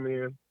speaker come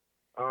in,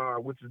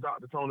 which is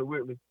Dr. Tony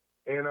Whitley,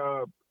 and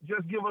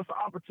just give us the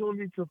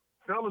opportunity to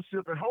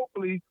fellowship. And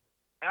hopefully,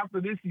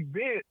 after this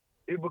event,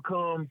 it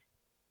becomes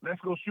let's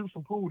go shoot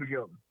some pool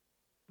together.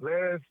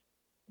 Let's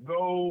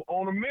go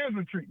on a men's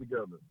retreat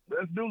together.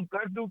 Let's do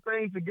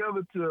things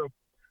together to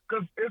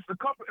because it's a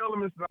couple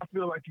elements that I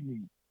feel like you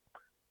need.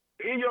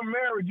 In your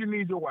marriage, you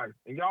need your wife,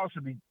 and y'all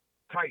should be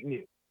tight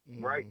knit,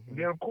 right? And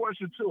Mm-hmm. then of course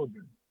your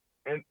children.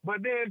 And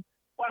but then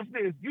watch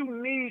this. You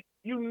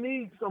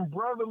need some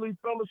brotherly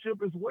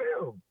fellowship as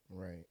well.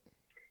 Right.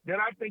 Then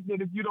I think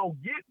that if you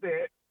don't get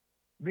that,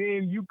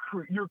 then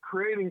you're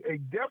creating a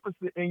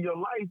deficit in your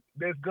life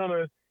that's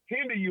gonna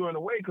hinder you in a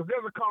way. Because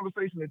there's a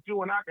conversation that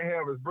you and I can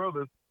have as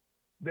brothers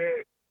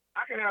that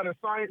I can have the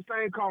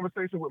same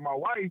conversation with my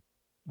wife,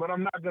 but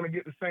I'm not gonna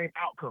get the same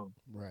outcome.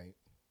 Right.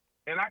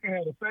 And I can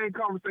have the same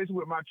conversation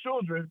with my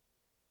children,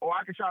 or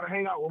I can try to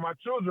hang out with my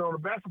children on the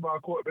basketball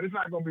court, but it's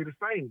not gonna be the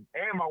same.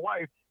 And my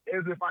wife,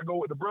 as if I go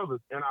with the brothers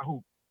and I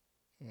hoop.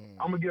 I'm Mm.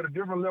 gonna get a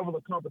different level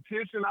of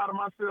competition out of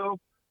myself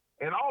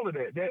and all of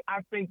that. That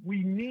I think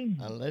we need.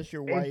 Unless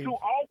your And wife, too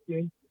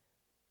often,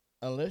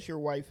 unless your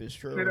wife is say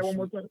that one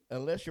more time.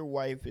 Unless your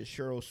wife is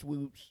Cheryl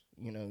Swoops,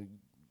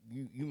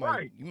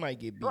 Right, you might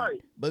get beat.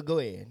 right, But go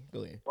ahead,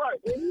 go ahead. right.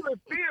 And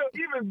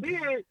even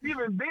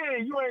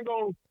then, you ain't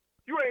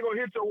gonna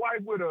hit your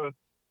wife with a,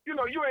 you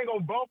ain't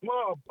gonna bump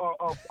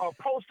her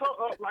post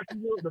her up like you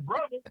would the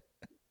brother.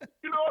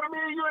 You know what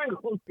I mean? You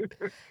ain't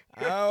gonna.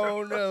 I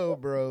don't know,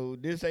 bro.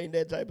 This ain't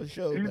that type of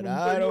show, but Even though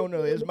I you're don't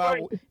know. in the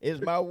fight.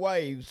 It's my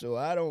wife, so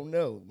I don't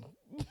know.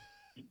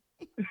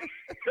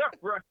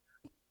 Right.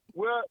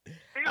 Well,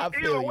 I either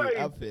feel you. way,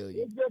 I feel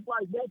you. it's just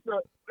like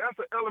that's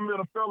an element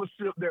of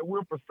fellowship that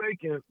we're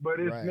forsaking, but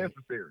it's Right,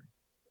 necessary.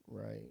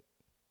 right.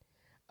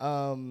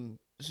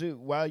 So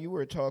while you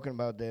were talking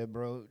about that,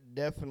 bro,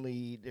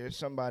 definitely there's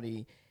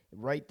somebody.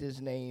 Write this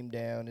name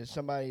down. There's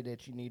somebody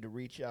that you need to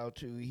reach out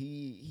to.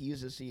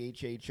 He's a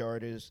C.H.H.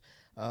 artist,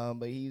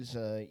 but he's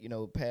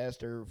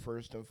pastor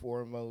first and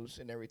foremost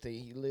and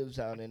everything. He lives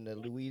out in the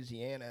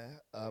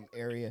Louisiana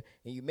area,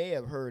 and you may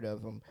have heard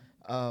of him,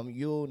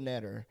 Yule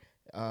Netter.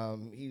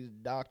 He's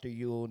Dr.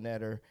 Yule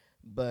Netter,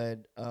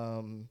 but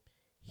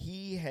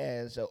he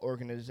has an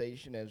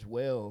organization as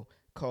well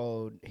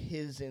called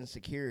His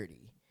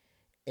Insecurity,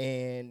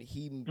 and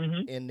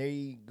Mm-hmm.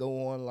 they go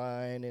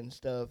online and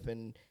stuff,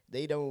 and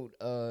they don't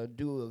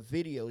do a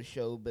video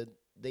show, but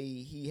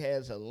he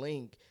has a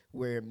link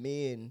where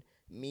men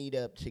meet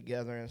up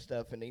together and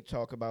stuff, and they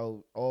talk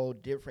about all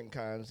different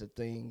kinds of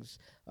things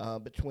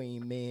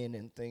between men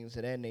and things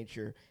of that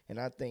nature. And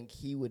I think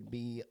he would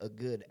be a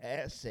good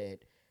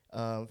asset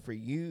for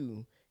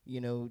you,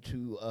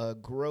 to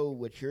grow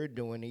what you're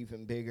doing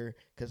even bigger.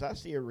 Because I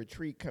see a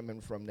retreat coming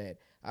from that.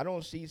 I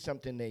don't see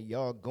something that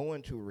y'all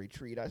going to a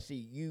retreat. I see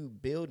you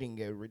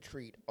building a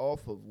retreat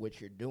off of what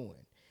you're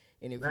doing.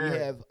 And if you Man,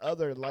 have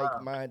other wow.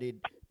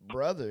 like-minded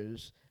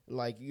brothers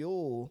like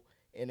you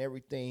and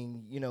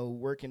everything,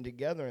 working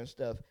together and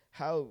stuff,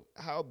 how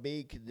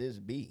big could this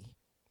be?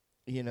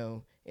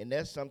 And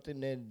that's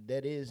something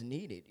that is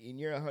needed. And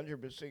you're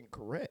 100%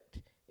 correct.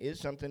 It's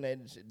something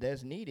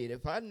that's needed.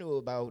 If I knew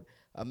about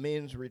a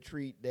men's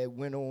retreat that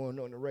went on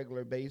a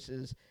regular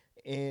basis,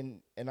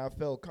 and I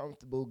felt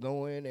comfortable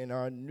going, and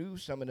I knew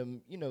some of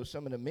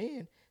the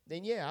men,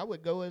 then yeah, I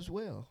would go as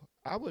well.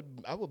 I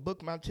would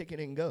book my ticket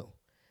and go.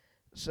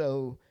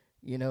 So,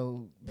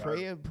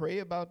 Wow. pray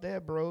about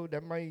that, bro.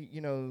 That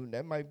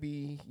might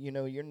be,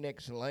 your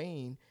next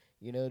lane,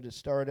 to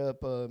start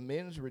up a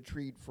men's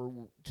retreat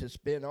to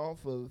spin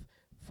off of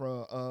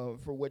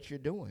for what you're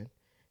doing.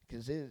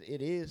 Because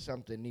it is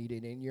something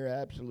needed, and you're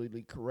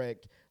absolutely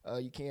correct.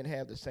 You can't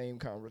have the same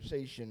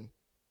conversation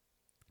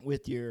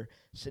with your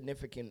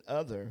significant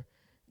other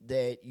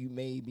that you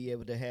may be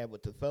able to have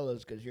with the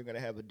fellas, because you're going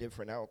to have a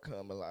different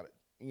outcome a lot of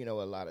Yeah,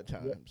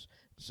 times.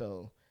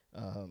 So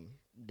um,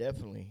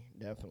 definitely,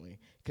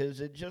 because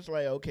it's just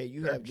like, okay,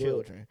 you that's have good.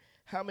 children.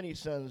 How many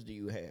sons do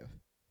you have?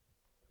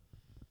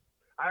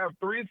 I have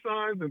 3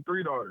 sons and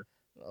 3 daughters.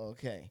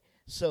 Okay,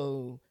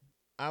 so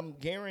I'm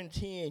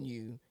guaranteeing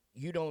you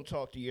don't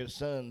talk to your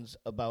sons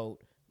about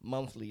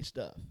monthly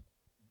stuff.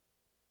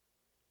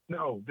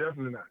 No,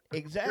 definitely not.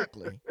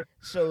 Exactly.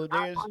 So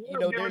I have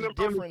given there's them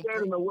different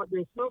understanding of what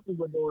their sisters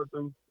are going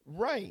through.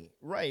 Right,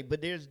 right.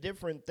 But there's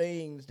different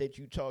things that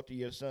you talk to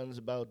your sons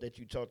about, that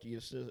you talk to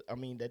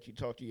that you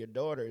talk to your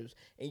daughters,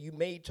 and you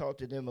may talk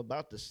to them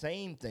about the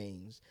same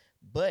things,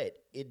 but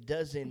it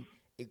doesn't.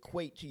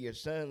 equate to your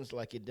sons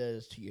like it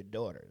does to your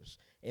daughters,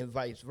 and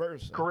vice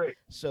versa. Correct.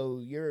 So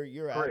you're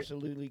Correct.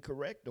 absolutely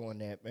correct on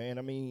that, man.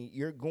 I mean,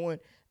 you're going.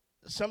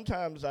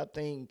 Sometimes I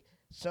think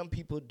some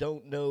people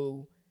don't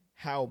know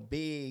how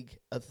big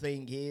a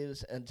thing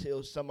is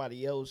until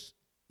somebody else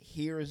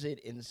hears it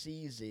and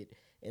sees it,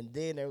 and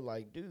then they're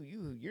like, "Dude,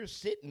 you're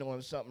sitting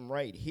on something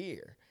right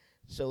here."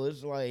 So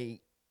it's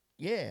like,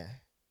 yeah,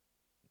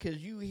 because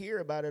you hear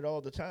about it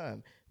all the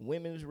time.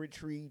 Women's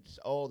retreats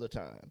all the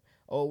time.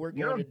 Oh, we're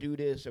Yeah. going to do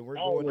this and we're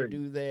going to Always.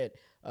 do that.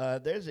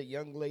 There's a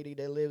young lady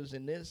that lives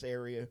in this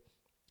area,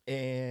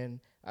 and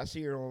I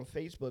see her on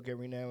Facebook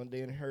every now and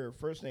then. Her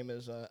first name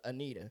is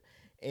Anita,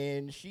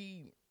 and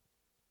she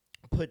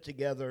put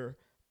together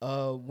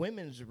a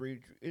women's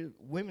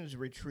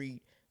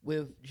retreat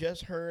with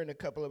just her and a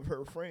couple of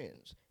her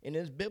friends, and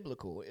it's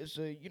biblical. It's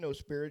a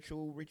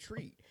spiritual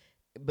retreat,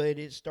 but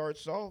it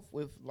starts off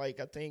with like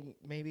I think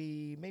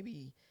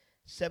maybe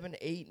 7,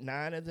 8,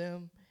 9 of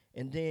them,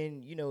 and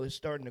then it's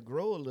starting to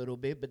grow a little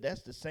bit. But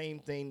that's the same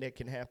thing that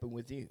can happen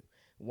with you.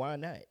 Why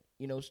not?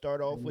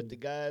 Start off with the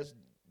guys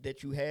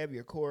that you have,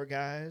 your core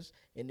guys,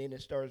 and then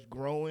it starts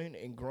growing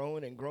and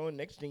growing and growing.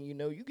 Next thing you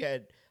know, you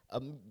got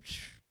um,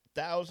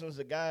 thousands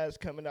of guys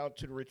coming out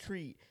to the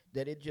retreat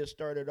that it just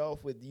started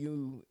off with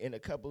you and a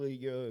couple of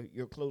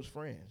your close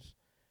friends.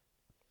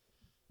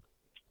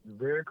 You're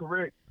very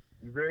correct.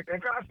 You're very.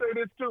 And can I say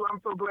this too?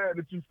 I'm so glad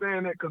that you're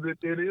saying that because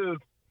it is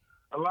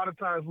a lot of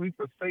times we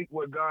forsake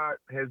what God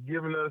has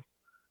given us.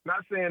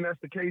 Not saying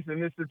that's the case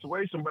in this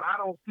situation, but I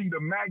don't see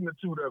the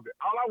magnitude of it.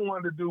 All I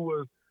wanted to do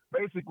was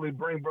basically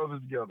bring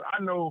brothers together.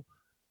 I know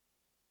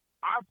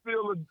I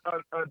feel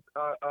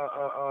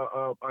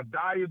a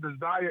dire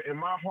desire in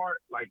my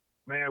heart, like,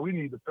 man, we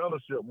need to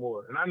fellowship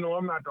more. And I know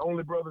I'm not the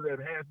only brother that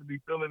has to be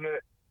feeling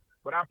that,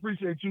 but I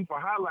appreciate you for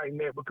highlighting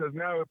that because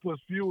now it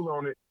puts fuel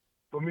on it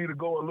for me to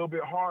go a little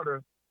bit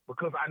harder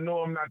because I know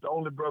I'm not the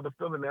only brother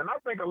feeling that. And I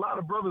think a lot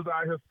of brothers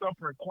out here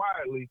suffering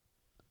quietly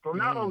from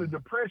not only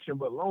depression,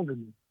 but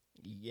loneliness.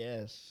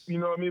 Yes. You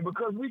know what I mean?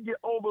 Because we get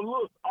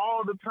overlooked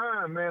all the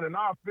time, man, and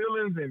our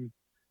feelings and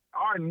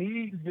our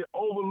needs get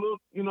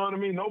overlooked. You know what I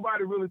mean?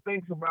 Nobody really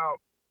thinks about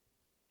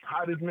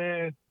how this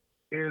man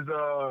is,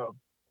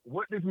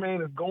 what this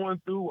man is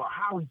going through or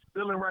how he's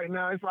feeling right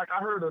now. It's like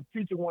I heard a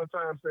teacher one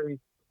time say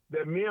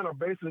that men are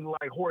basically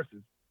like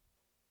horses,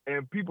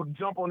 and people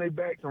jump on their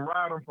backs and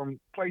ride them from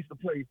place to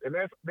place, and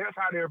that's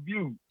how they're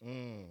viewed.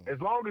 As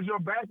long as your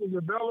back is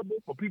available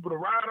for people to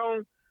ride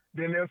on,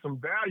 then there's some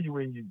value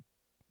in you.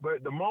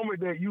 But the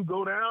moment that you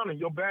go down and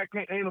your back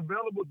ain't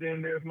available,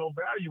 then there's no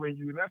value in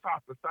you. And that's how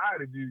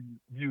society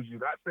views you.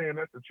 Not saying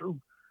that's the truth,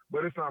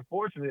 but it's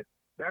unfortunate.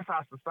 That's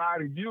how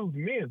society views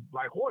men,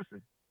 like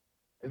horses.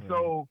 And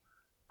so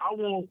I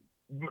want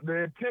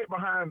the intent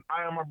behind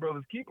I Am My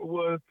Brother's Keeper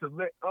was to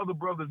let other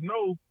brothers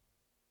know,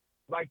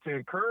 like to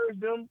encourage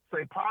them,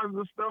 say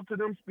positive stuff to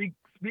them, speak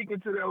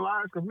into their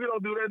lives, because we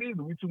don't do that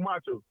either. We too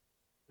macho.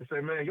 And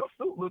say, man, your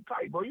suit look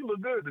tight, bro. You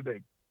look good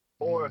today.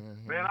 Or,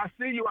 man, I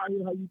see you out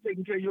here, how you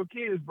taking care of your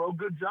kids, bro.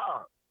 Good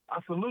job. I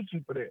salute you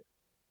for that.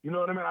 You know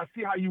what I mean? I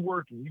see how you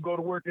working. You go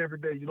to work every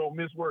day. You don't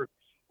miss work.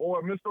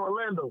 Or, Mr.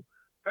 Orlando,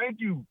 thank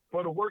you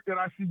for the work that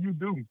I see you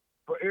do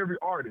for every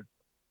artist,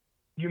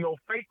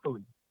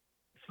 faithfully.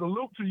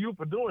 Salute to you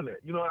for doing that.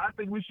 I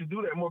think we should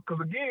do that more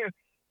because, again,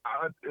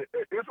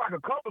 it's like a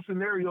couple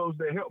scenarios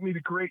that helped me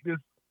to create this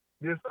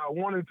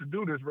wanting to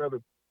do this, rather.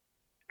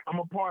 I'm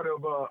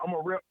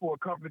a rep for a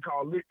company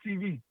called Lit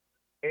TV.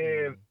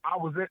 And I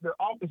was at the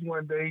office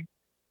one day,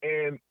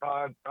 and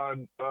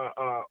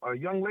a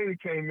young lady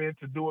came in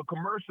to do a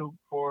commercial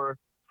for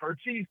her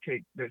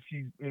cheesecake that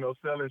she's,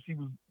 selling. She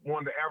was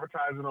wanting to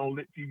advertise it on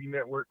Lit TV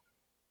Network.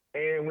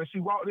 And when she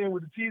walked in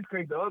with the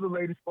cheesecake, the other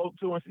lady spoke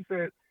to her, and she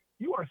said,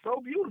 "You are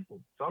so beautiful."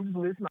 So I'm just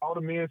listening to all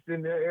the men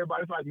sitting there.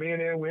 Everybody's like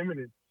men and women.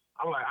 And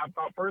I'm like,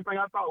 first thing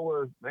I thought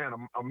was, man,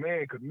 a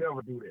man could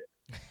never do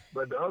that.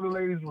 But the other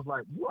ladies was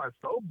like, "You are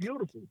so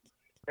beautiful."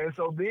 And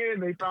so then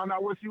they found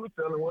out what she was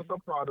selling, what's her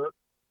product.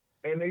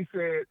 And they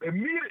said,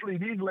 immediately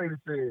these ladies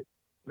said,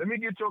 "Let me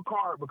get your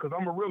card because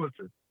I'm a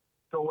realtor.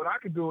 So what I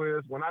could do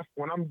is when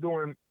I'm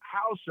doing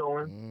house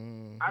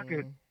showing, I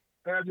can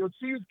have your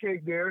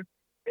cheesecake there.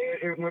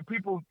 And when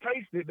people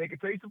taste it, they can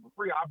taste it for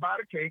free. I buy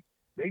the cake.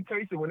 They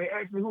taste it. When they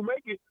ask me who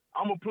make it,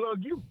 I'm going to plug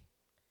you.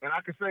 And I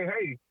can say,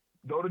 hey,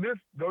 go to this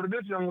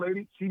young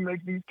lady. She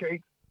makes these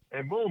cakes.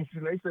 And boom,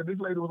 they said this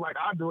lady was like,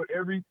 I do it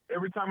every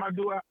time I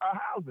do a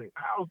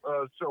house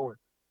showing.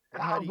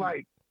 And I was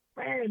like,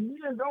 man,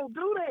 men don't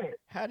do that.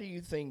 How do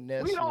you think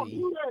Nestle? We don't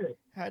do that.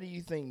 How do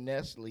you think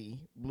Nestle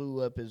blew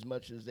up as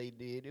much as they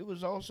did? It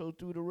was also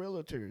through the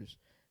realtors.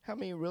 How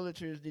many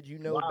realtors did you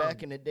know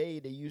back in the day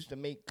that used to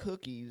make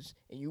cookies,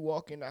 and you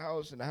walk in the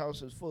house and the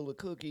house is full of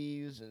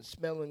cookies and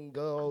smelling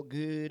all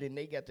good, and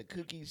they got the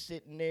cookies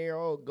sitting there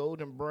all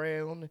golden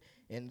brown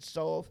and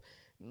soft?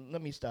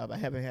 Let me stop. I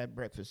haven't had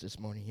breakfast this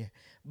morning yet.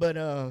 But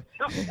you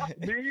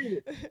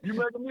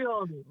making me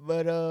hungry.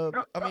 But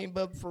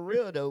but for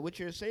real though, what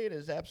you're saying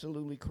is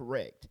absolutely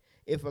correct.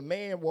 if a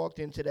man walked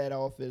into that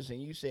office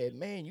and you said,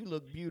 "Man, you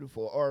look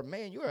beautiful," or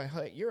 "Man, you're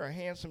a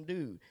handsome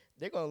dude,"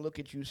 they're gonna look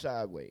at you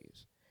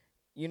sideways.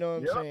 You know what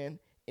I'm Yep, saying?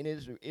 And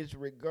it's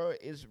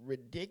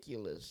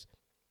ridiculous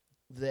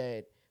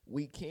that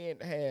we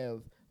can't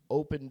have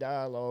open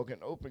dialogue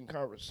and open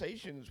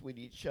conversations with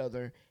each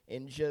other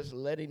and just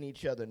letting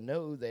each other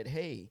know that,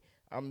 hey,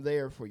 I'm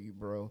there for you,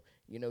 bro.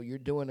 You're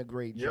doing a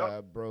great yep,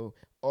 job, bro.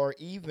 Or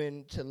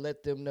even to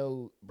let them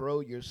know, bro,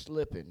 you're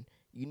slipping.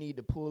 You need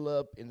to pull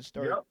up and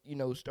yep.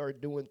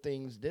 start doing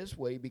things this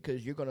way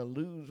because you're going to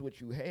lose what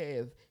you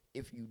have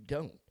if you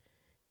don't.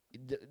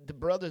 The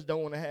brothers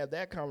don't want to have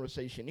that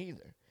conversation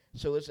either.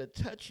 So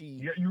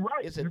Yeah, you're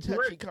right. it's a You're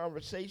touchy correct.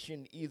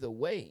 conversation either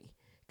way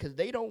because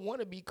they don't want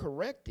to be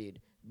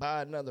corrected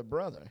by another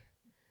brother.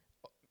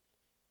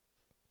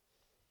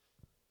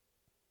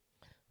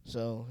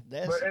 So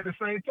But that's at the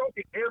same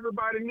token,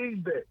 everybody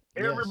needs that.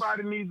 yes,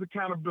 Everybody needs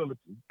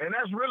accountability, and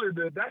that's really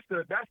the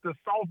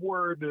soft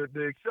word,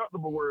 the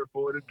acceptable word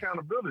for it,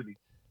 accountability.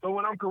 So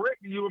when I'm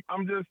correcting you,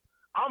 I'm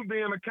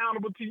being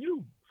accountable to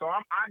you. So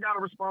I got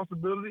a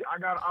responsibility, I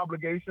got an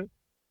obligation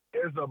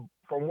as a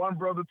from one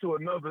brother to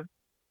another.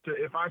 To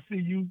if I see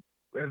you,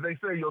 as they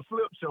say, your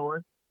slip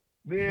showing,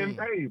 then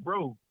hey,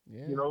 bro,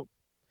 you yeah, know,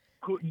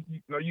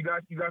 you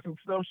got some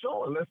stuff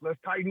showing. Let's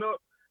tighten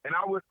up. And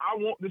I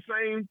want the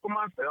same for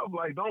myself.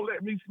 Like, don't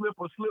let me slip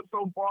or slip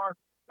so far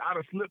I'd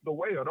have slipped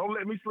away, or don't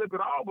let me slip at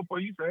all before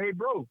you say, hey,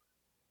 bro,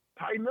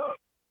 tighten up,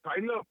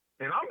 tighten up.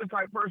 And I'm the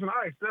type of person,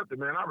 I accept it,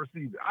 man. I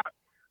receive it.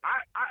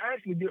 I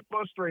actually get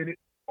frustrated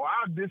or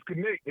I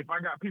disconnect if I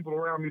got people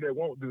around me that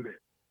won't do that.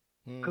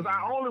 Because I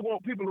hmm, only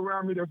want people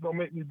around me that's gonna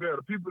make me better.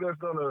 People that's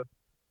gonna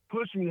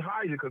push me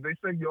higher. Because they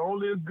say you're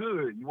only as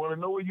good. You want to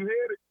know where you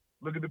headed?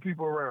 Look at the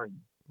people around you.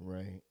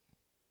 right,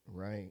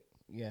 right,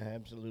 yeah,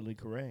 absolutely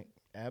correct,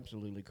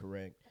 absolutely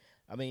correct.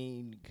 I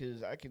mean,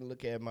 because I can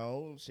look at my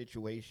own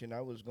situation.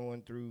 I was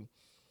going through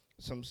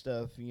some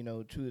stuff,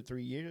 2 or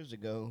 3 years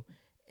ago,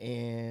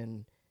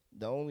 and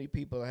the only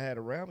people I had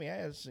around me, I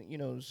had,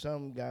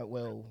 some guy,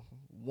 well,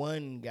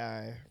 one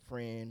guy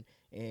friend,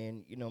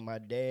 and my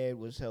dad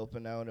was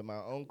helping out, and my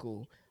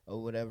uncle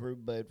or whatever.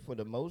 But for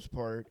the most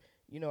part,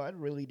 I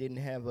really didn't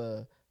have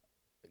a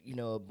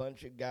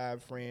bunch of guy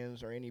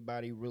friends or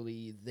anybody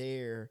really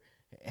there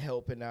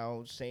helping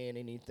out, saying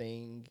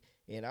anything.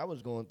 And I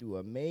was going through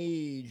a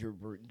major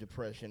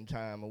depression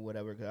time or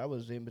whatever because I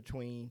was in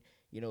between,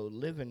 I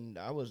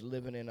was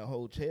living in a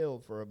hotel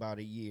for about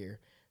a year.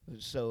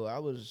 So I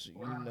was,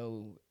 Wow.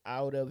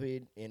 out of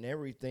it and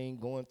everything,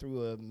 going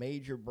through a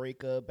major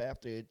breakup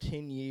after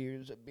 10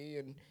 years of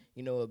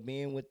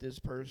being with this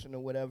person or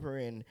whatever.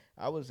 And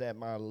I was at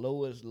my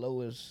lowest,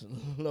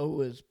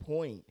 lowest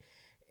point.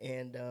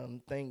 And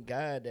thank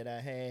God that I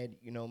had,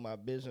 my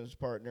business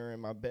partner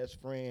and my best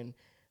friend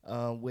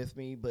with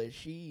me. But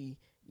she,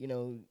 you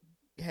know,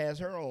 has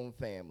her own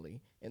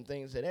family and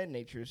things of that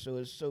nature.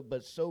 So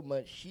so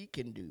much she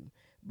can do.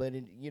 But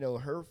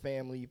her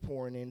family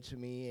pouring into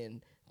me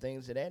and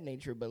things of that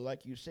nature. But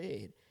like you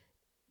said,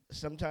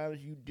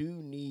 sometimes you do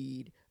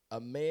need a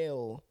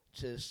male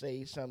to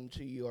say something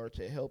to you or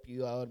to help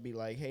you out and be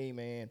like, hey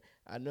man,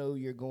 I know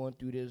you're going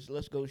through this.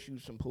 Let's go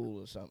shoot some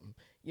pool or something.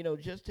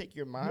 Just take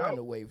your mind Yep.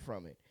 away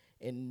from it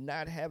and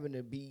not having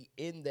to be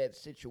in that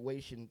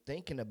situation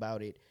thinking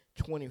about it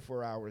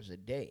 24 hours a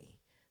day.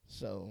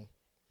 So,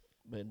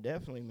 but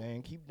definitely,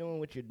 man, keep doing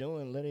what you're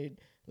doing.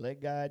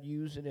 Let God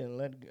use it and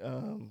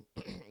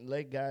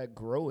let God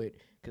grow it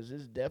because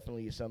it's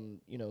definitely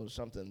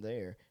something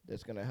there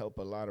that's gonna help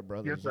a lot of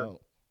Yes, brothers sir.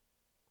 out.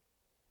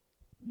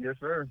 Yes,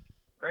 sir.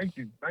 Thank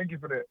you. Thank you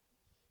for that.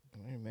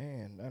 Hey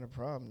man, not a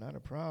problem, not a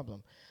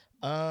problem.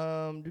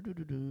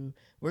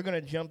 We're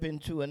gonna jump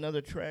into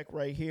another track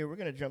right here. We're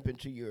gonna jump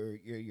into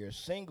your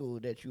single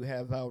that you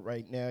have out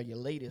right now, your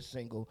latest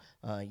single,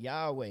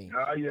 Yahweh.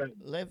 Yeah.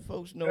 Let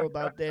folks know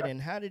about that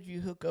and how did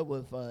you hook up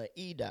with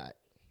E Dot?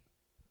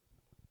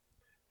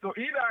 So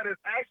Edot is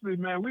actually,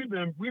 man, we've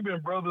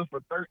been brothers for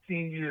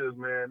 13 years,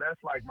 man.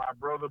 That's like my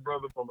brother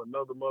from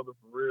another mother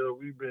for real.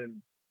 We've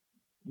been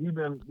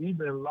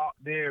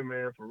locked in,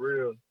 man, for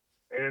real.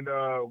 And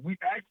we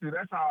actually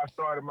that's how I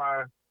started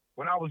my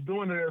when I was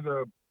doing it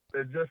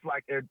as just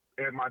like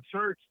at my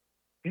church,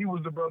 he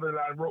was the brother that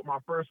I wrote my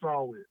first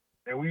song with.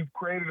 And we've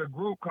created a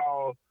group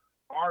called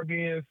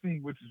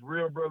RBNC, which is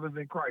Real Brothers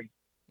in Christ.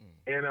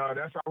 And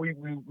that's how we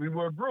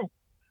were a group.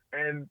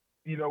 And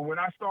when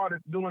I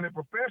started doing it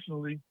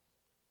professionally,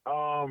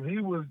 he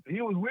was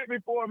with me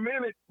for a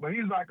minute, but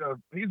he's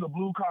a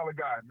blue collar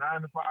guy,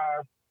 9 to 5,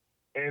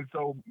 and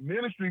so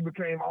ministry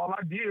became all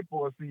I did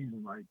for a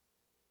season. Like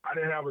I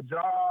didn't have a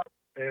job,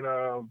 and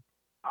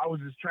I was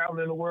just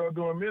traveling the world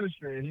doing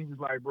ministry. And he was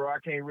like, "Bro, I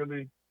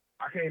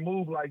can't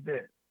move like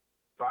that."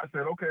 So I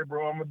said, "Okay,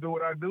 bro, I'm gonna do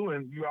what I do."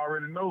 And you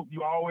always know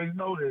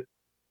that,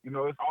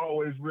 it's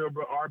always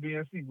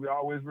RBNC. We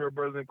always real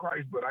brothers in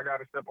Christ. But I got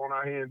to step on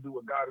our hand and do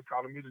what God is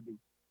calling me to do.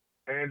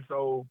 And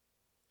so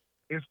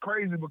it's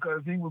crazy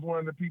because he was one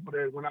of the people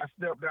that when I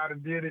stepped out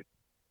and did it,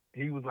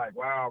 he was like,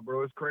 "Wow,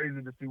 bro, it's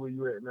crazy to see where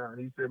you at now." And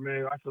he said,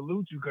 "Man, I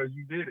salute you because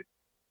you did it."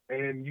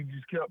 and you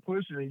just kept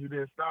pushing and you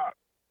didn't stop.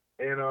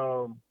 And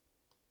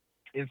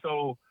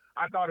so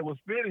I thought it was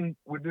fitting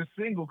with this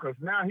single because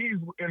now he's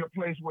in a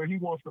place where he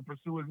wants to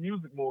pursue his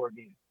music more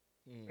again.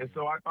 And Mm.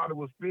 so I thought it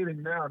was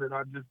fitting now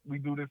that we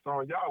do this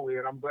song Yahweh,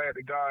 and I'm glad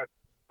that God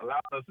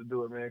allowed us to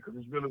do it, man, because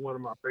it's really one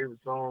of my favorite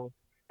songs.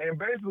 And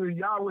basically,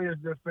 Yahweh is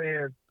just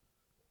saying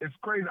it's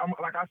crazy.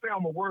 Like I say,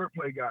 I'm a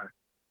wordplay guy.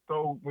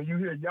 So when you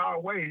hear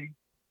Yahweh,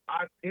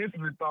 I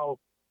instantly thought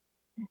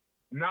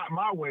not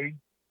my way,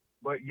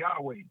 but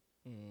Yahweh.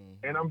 And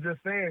Mm-hmm. I'm just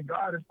saying,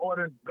 God is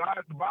ordering. God,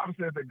 the Bible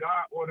says that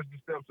God orders the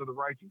steps of the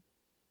righteous.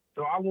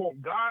 So I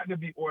want God to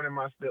be ordering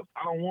my steps.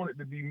 I don't want it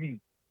to be me.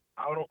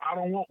 I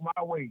don't want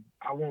my way.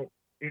 I want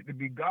it to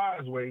be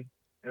God's way.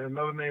 And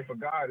another name for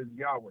God is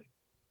Yahweh.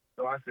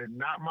 So I said,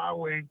 not my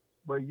way,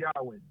 but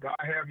Yahweh. God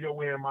have your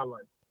way in my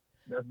life.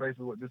 That's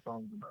basically what this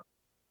song is about.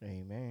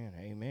 Amen.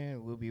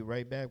 Amen. We'll be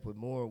right back with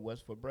more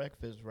What's for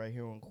Breakfast right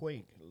here on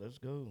Quake. Let's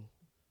go.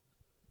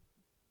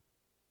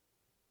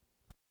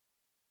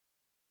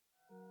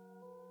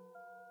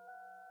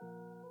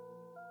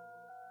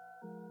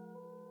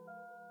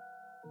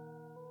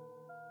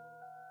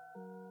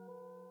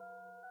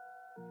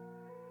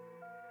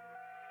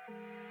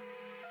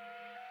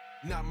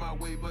 Not my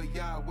way, but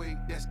Yahweh,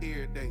 that's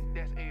every day.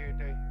 That's every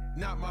day.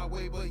 Not my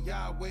way, but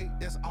Yahweh,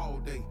 that's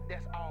all day.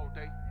 That's all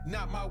day.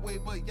 Not my way,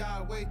 but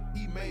Yahweh,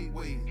 He made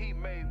ways. He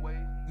made ways.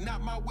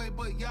 Not my way,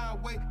 but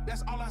Yahweh,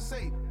 that's all I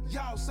say.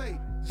 Y'all say,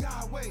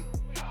 Yahweh,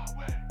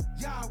 Yahweh.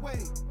 Yahweh,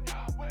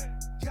 Yahweh.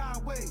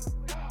 Yahweh,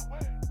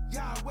 Yahweh.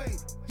 Yahweh.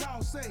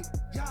 Y'all say,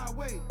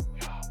 Yahweh,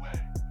 Yahweh.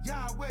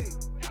 Yahweh,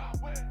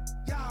 Yahweh.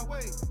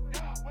 Yahweh,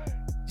 Yahweh.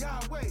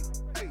 Yahweh.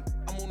 Hey,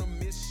 I'm on a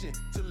mission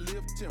to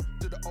lift him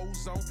to the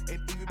ozone and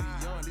even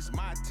beyond. It's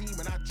my team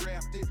and I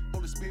drafted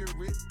Holy Spirit,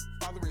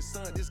 Father and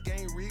Son. This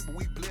game rigged, but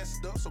we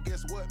blessed up. So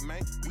guess what,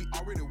 man? We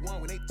already won.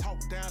 When they talk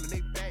down and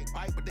they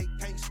backbite, but they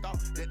can't stop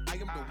that I am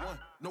the one.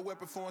 No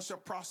weapon form shall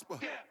prosper.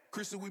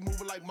 Christian, we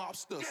moving like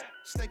mobsters.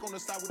 Steak on the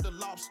side with the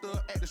lobster.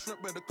 At the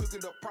shrimp, better cook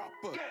it up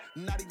proper.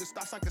 Not even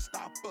stop sign can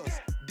stop us.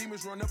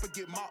 Demons run up and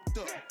get mopped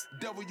up.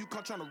 Devil, you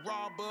come trying to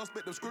rob us.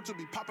 Bet the scripture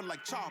be popping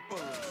like choppers.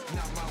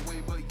 Not my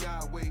way, but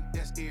Yahweh,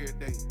 that's every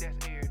day.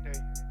 That's every day.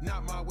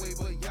 Not my way,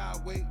 but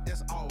Yahweh,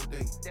 that's all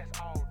day. That's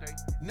all day.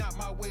 Not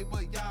my way,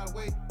 but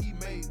Yahweh, He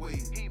made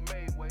ways. He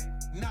made ways.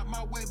 Not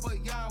my way,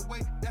 but Yahweh,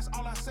 that's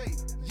all I say.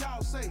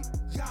 Y'all say,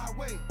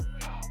 Yahweh,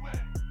 Yahweh.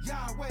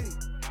 Yahweh,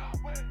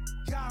 Yahweh.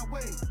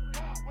 Yahweh,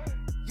 Yahweh.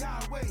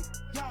 Yahweh.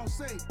 Y'all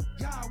say,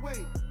 Yahweh,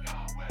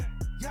 Yahweh.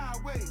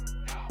 Yahweh,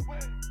 Yahweh.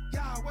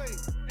 Yahweh,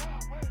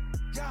 Yahweh.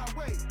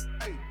 Yahweh.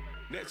 Hey.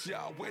 That's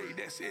Yahweh,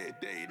 that's every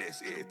day,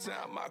 that's every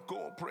time I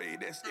go and pray,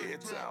 that's every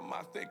time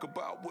I think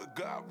about what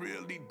God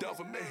really done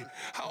for me.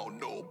 I don't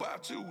know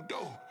about you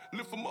though,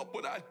 lift him up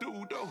what I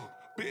do though.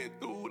 Been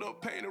through the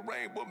pain and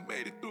rain, but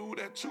made it through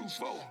that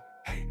truthful.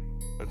 Hey,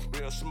 that's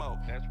real smoke.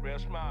 That's real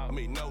small. I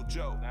mean, no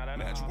joke. Nah, nah,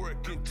 nah. Match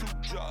working 2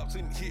 jobs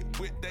and hit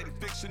with that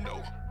eviction,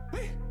 no.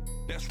 Hey,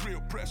 that's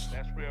real pressure.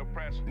 That's real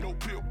pressure. No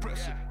peer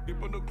pressure. Give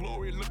him the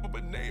glory, lift up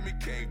a name,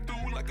 it came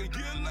through like a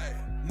year late.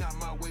 Not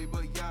my way,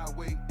 but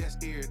Yahweh, that's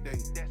every day.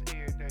 That's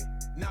every day.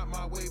 Not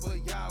my way,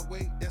 but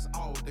Yahweh, that's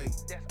all day.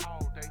 That's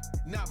all day.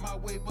 Not my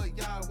way, but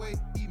Yahweh,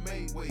 He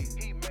made ways.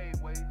 He made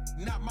ways.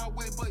 Not my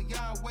way, but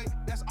Yahweh,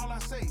 that's all I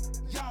say.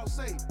 Y'all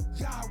say,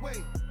 Yahweh,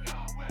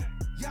 Yahweh.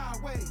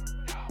 Yahweh,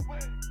 Yahweh.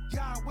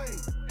 Yahweh,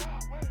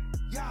 Yahweh.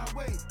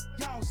 Yahweh.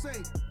 Y'all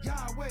say,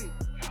 Yahweh,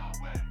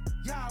 Yahweh.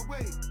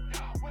 Yahweh,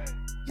 Yahweh.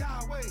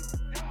 Yahweh,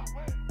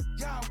 Yahweh.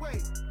 Yahweh.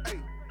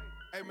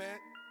 Hey man,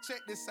 check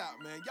this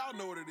out, man. Y'all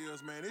know what it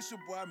is, man. It's your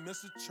boy,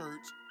 Mr.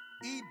 Church,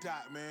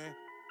 E-Dot, man.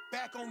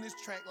 Back on this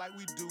track like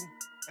we do.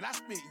 And I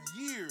spent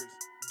years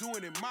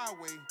doing it my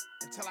way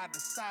until I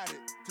decided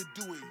to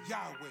do it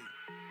Yahweh.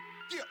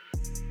 Yeah.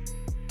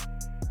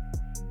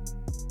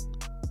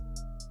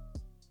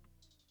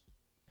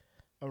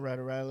 All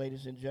right,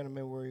 ladies and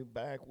gentlemen, we're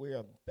back. We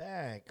are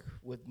back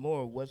with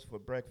more What's for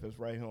Breakfast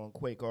right here on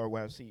Quake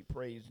RYC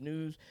Praise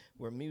News,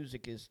 where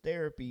music is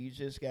therapy. You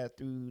just got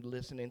through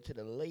listening to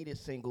the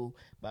latest single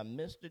by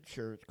Mr.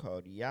 Church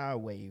called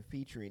Yahweh,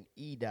 featuring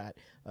E-Dot.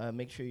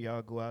 Make sure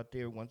y'all go out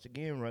there once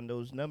again, run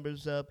those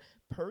numbers up,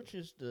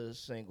 purchase the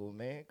single,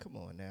 man. Come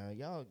on now,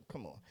 y'all.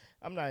 Come on.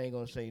 I'm not even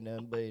gonna say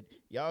nothing, but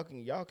y'all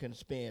can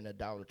spend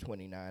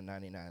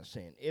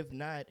 $1.29.99. If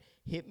not,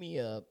 hit me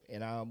up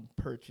and I'll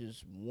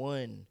purchase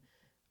one.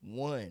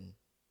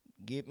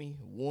 Get me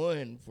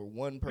one for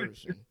one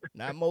person,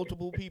 not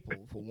multiple people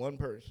for one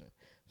person.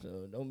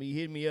 So don't be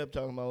hitting me up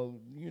talking about,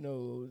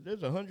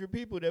 there's 100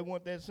 people that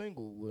want that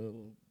single.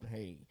 Well,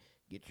 hey,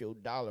 get your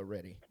dollar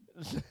ready.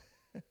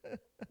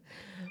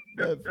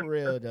 But for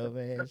real though,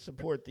 man,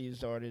 support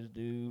these artists,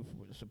 dude.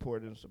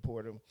 Support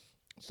them.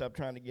 Stop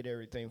trying to get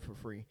everything for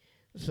free.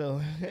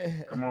 So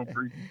Come on,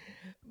 preacher.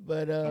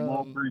 but Come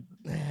on, preacher.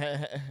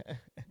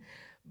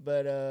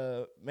 but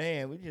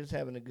man, we're just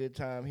having a good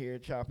time here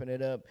chopping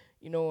it up.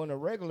 On a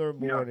regular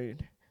Yeah. morning,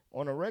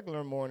 on a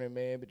regular morning,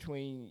 man,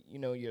 between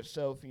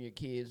yourself and your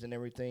kids and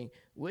everything,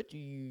 what do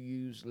you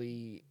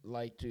usually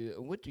like to?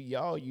 What do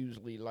y'all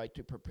usually like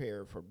to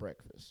prepare for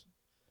breakfast?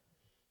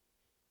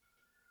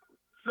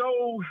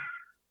 So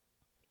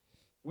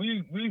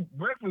we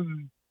breakfast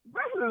is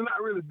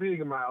not really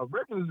big in my house.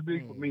 Breakfast is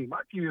big for Mm. me.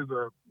 My kids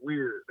are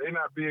weird. They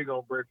not big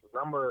on breakfast.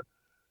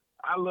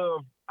 I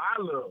love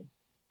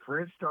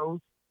French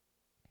toast.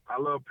 I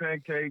love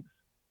pancakes.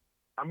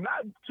 I'm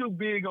not too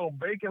big on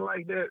bacon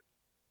like that.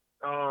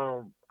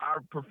 I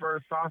prefer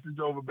sausage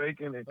over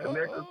bacon and Uh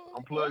connectors. oh.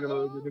 I'm Uh plugging a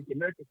little bit oh. of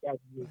connector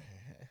sausages.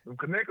 Them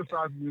connector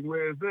sausages,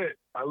 where is that?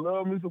 I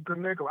love me some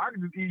connector. I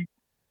can just eat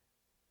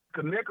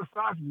connector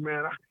sausage,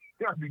 man.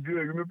 That'd be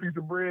good. Give me a piece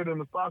of bread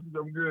and a sausage,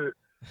 I'm good.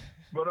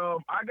 But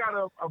I got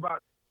up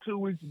about 2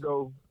 weeks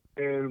ago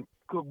and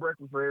cooked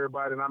breakfast for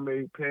everybody, and I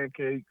made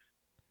pancakes,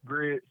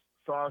 grits,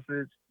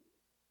 sausage.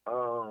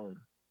 Um,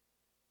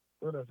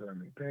 what else did I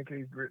make?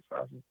 Pancakes, grits,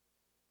 sausage.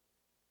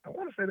 I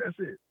want to say that's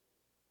it.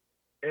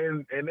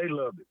 And they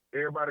loved it.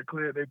 Everybody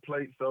cleared their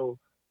plate, so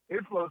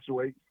it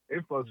fluctuates.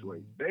 It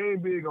fluctuates. Mm. They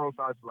ain't big on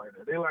sausage like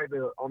that. They like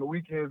to on the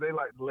weekends. They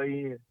like to lay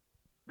in.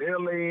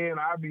 They'll lay in.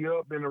 I'll be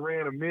up and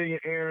ran a million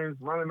errands,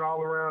 running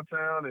all around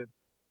town, and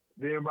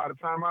then by the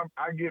time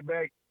I get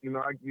back,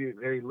 I get,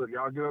 hey, look,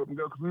 y'all get up and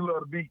go because we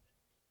love the beach.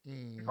 If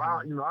Mm-hmm.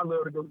 I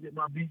love to go get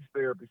my beach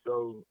therapy.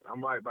 So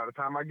I'm like, by the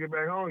time I get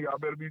back home, y'all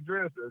better be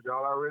dressed, as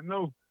y'all already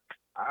know.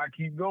 I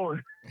keep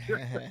going.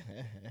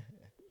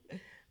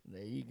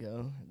 There you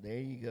go. There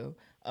you go.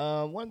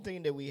 One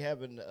thing that we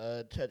haven't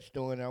touched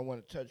on, I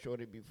want to touch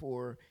on it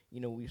before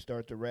we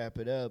start to wrap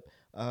it up.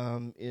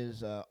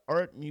 Is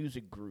art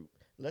music group.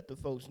 Let the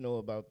folks know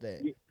about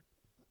that.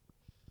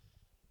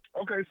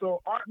 Okay,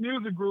 so art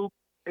music group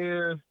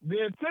is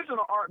the intention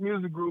of art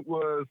music group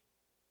was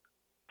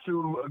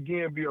to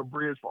again be a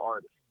bridge for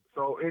artists.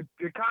 So it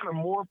kind of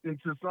morphed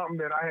into something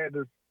that I had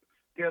to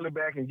scale it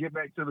back and get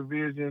back to the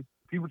vision.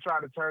 People try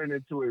to turn it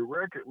into a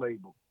record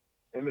label,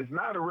 and it's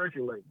not a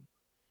record label.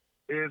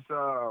 It's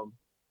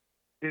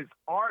it's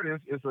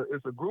artists.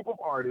 It's a group of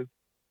artists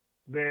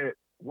that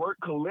work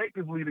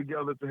collectively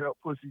together to help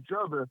push each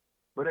other.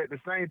 But at the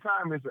same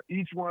time, it's a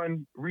each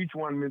one reach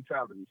one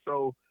mentality.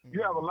 So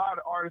you have a Mm. lot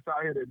of artists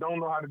out here that don't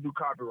know how to do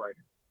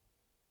copywriting.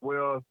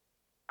 Well,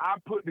 I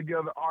put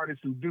together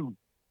artists who do.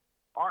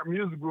 Art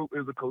Music Group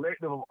is a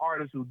collective of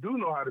artists who do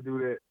know how to do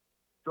that,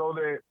 so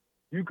that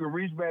you can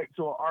reach back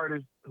to an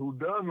artist who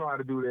does know how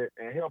to do that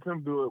and help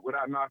him do it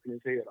without knocking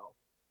his head off.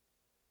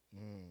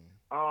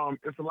 Mm.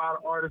 It's a lot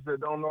of artists that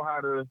don't know how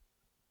to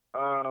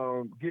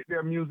get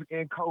their music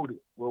encoded.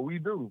 Well, we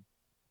do.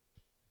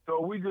 So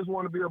we just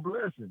want to be a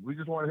blessing. We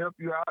just want to help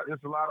you out.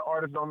 It's a lot of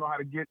artists don't know how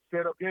to get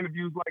set up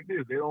interviews like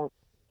this. They don't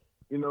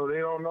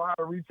know how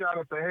to reach out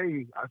and say,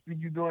 hey, I see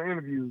you doing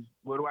interviews.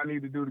 What do I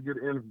need to do to get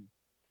an interview?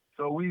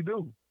 So we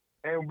do.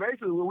 And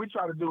basically what we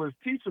try to do is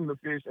teach them to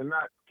fish and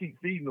not keep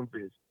feeding them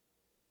fish.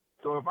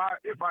 So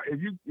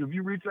if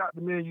you reach out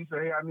to me and you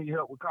say, hey, I need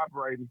help with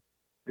copywriting,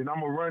 then I'm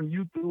gonna run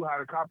you through how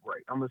to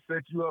copyright. I'm gonna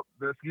set you up.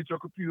 Let's get your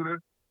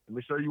computer. Let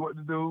me show you what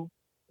to do.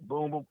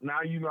 Boom, boom.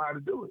 Now you know how to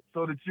do it,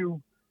 so that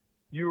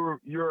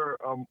you're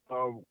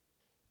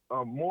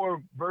a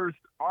more versed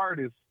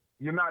artist.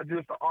 You're not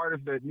just an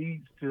artist that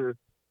needs to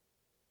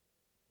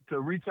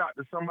reach out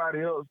to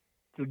somebody else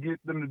to get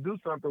them to do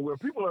something. Where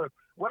people are,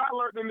 what I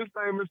learned in this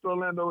thing, Mr.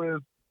 Orlando,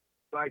 is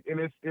like, and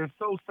it's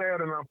so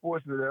sad and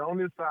unfortunate that on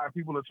this side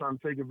people are trying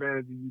to take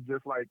advantage of you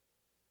just like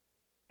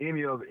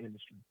any other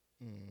industry.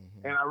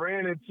 Mm-hmm. And I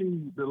ran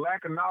into the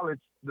lack of knowledge.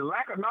 The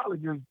lack of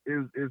knowledge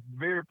is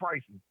very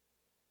pricey,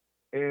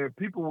 and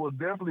people will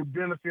definitely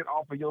benefit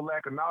off of your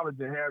lack of knowledge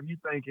and have you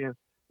thinking,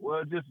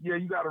 well, just yeah,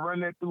 you got to run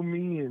that through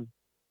me,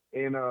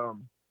 and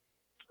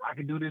I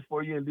can do this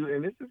for you and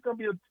this is gonna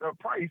be a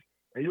price,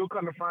 and you'll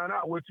come to find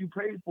out what you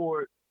paid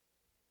for it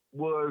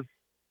was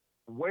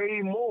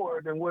way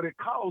more than what it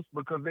costs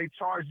because they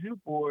charge you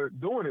for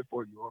doing it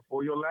for you or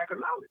for your lack of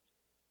knowledge.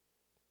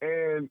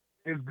 And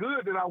it's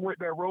good that I went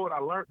that road. I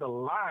learned a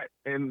lot.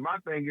 And my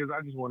thing is,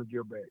 I just want to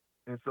give back.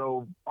 And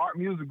so, Art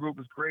Music Group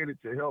is created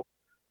to help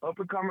up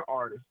and coming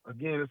artists.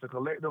 Again, it's a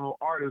collective of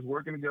artists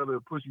working together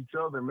to push each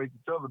other and make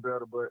each other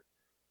better, but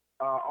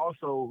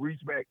also reach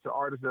back to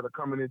artists that are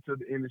coming into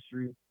the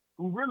industry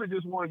who really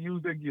just want to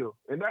use their gift.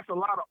 And that's a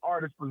lot of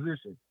artists'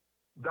 position.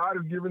 God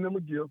has given them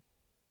a gift,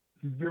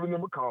 He's given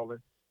them a calling,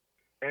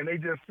 and they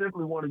just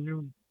simply want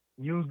to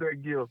use their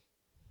gift,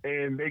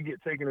 and they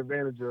get taken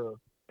advantage of,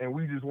 and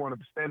we just want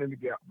to stand in the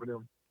gap for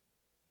them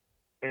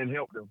and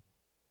help them.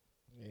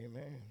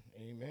 Amen.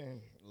 Amen.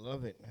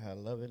 Love it. I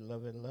love it.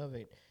 Love it. Love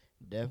it.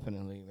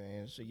 Definitely,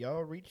 man. So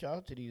y'all reach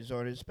out to these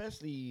artists,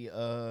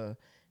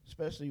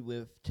 especially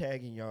with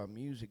tagging y'all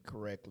music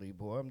correctly,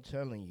 boy. I'm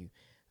telling you,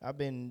 I've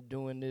been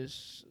doing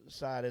this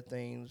side of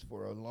things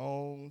for a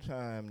long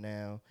time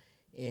now,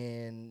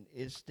 and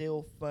it's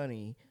still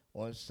funny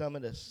on some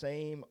of the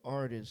same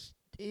artists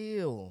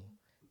still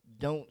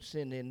don't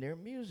send in their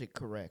music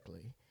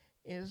correctly.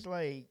 It's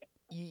like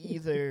you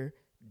either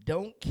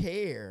don't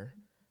care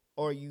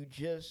or you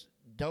just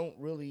don't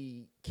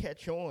really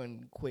catch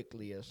on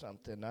quickly or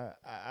something.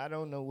 I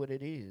don't know what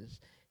it is.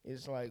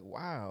 It's like,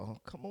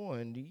 wow, come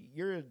on,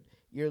 you're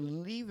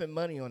leaving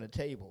money on the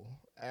table.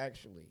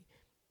 Actually,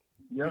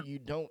 Yeah, when you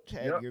don't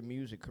tag yep. your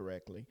music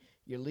correctly,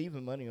 you're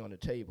leaving money on the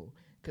table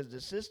because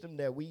the system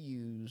that we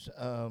use,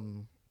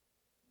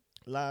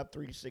 Live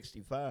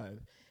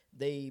 365,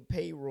 they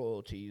pay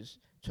royalties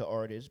to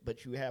artists,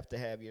 but you have to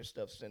have your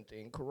stuff sent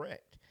in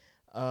correct.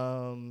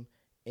 Um,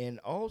 and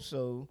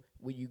also,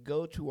 when you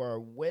go to our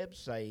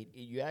website,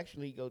 you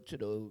actually go to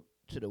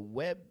the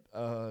web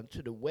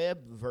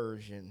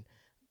version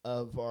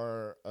of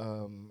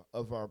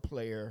our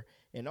player,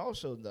 and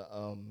also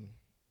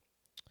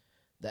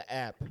the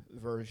app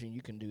version.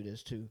 You can do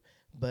this too,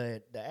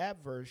 but the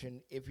app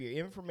version, if your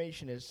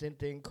information is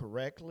sent in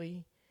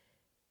correctly,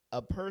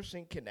 a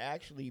person can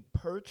actually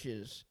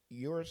purchase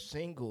your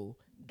single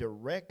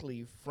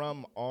directly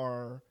from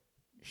our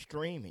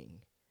streaming.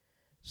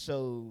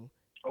 So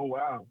Oh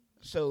wow.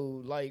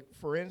 like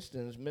for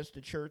instance,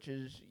 Mr.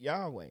 Church's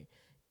Yahweh,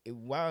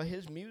 while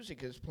his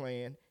music is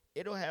playing,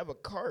 it'll have a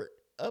cart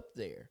up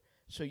there.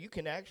 So you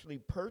can actually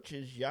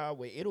purchase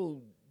Yahweh.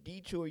 It'll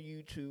detour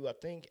you to I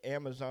think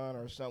Amazon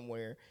or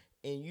somewhere,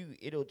 and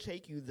it'll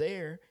take you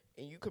there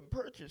and you can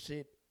purchase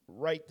it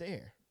right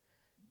there,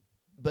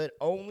 but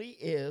only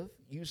if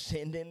you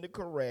send in the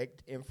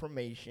correct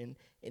information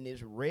and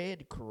it's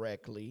read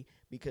correctly.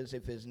 Because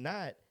if it's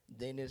not,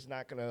 then it's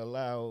not going to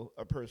allow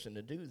a person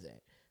to do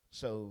that.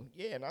 So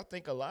yeah, and I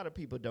think a lot of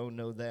people don't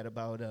know that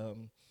about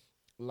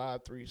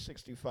Live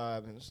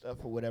 365 and stuff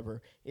or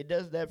whatever. It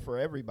does that for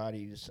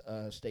everybody's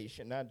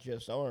station, not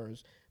just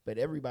ours, but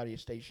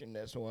everybody's station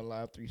that's on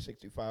Live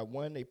 365.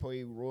 One, they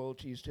pay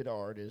royalties to the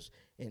artist,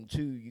 and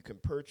two, you can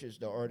purchase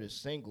the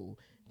artist single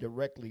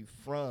directly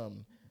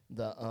from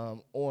the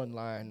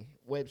online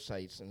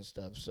websites and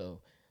stuff.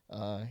 So,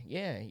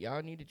 yeah,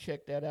 y'all need to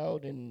check that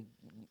out and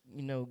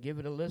give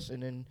it a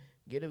listen and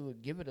give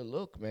it a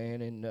look,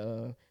 man,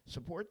 and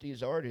support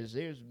these artists.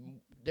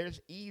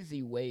 There's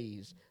easy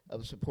ways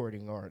of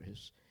supporting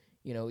artists.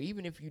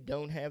 Even if you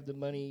don't have the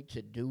money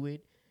to do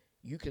it,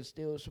 you can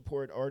still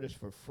support artists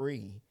for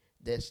free.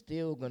 That's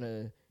still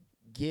gonna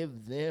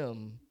give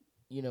them,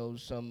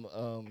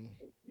 some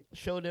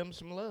show them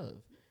some love.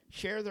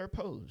 Share their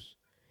posts.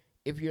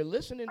 If you're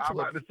listening I'm to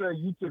a, about to say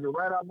you took it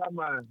right out of my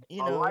mind.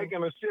 you A like know,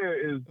 and a share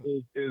is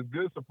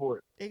good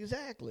support.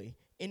 exactly.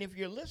 And if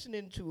you're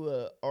listening to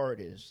a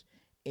artist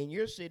and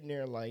you're sitting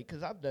there like,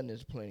 because I've done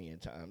this plenty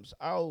of times,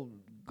 I'll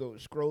go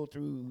scroll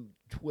through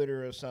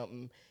Twitter or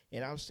something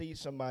and I'll see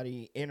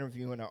somebody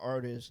interviewing an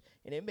artist,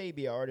 and it may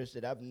be an artist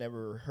that I've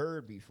never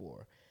heard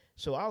before.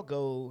 So I'll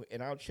go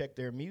and I'll check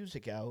their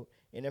music out,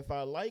 and if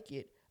I like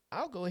it,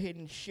 I'll go ahead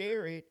and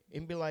share it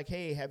and be like,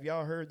 hey, have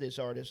y'all heard this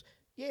artist?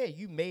 Yeah,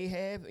 you may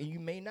have and you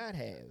may not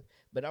have,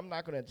 but I'm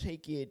not going to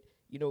take it,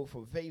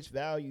 for face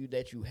value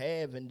that you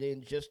have and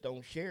then just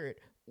don't share it.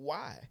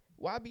 Why?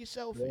 Why be Right.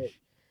 selfish?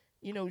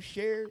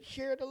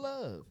 Share the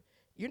love.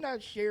 You're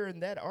not sharing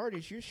that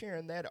artist, you're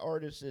sharing that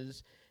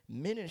artist's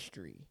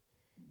ministry.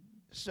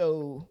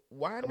 So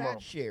why Come not on.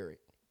 share it?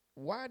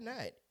 Why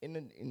not?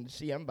 And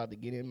see, I'm about to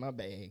get in my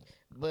bag,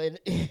 but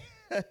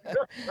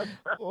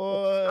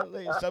or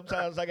like,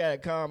 sometimes I gotta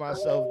calm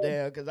myself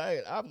down because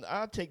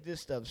I take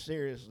this stuff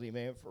seriously,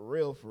 man, for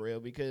real,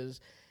 because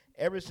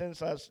ever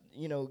since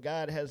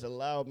God has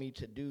allowed me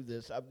to do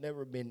this, I've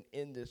never been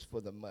in this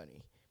for the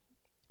money.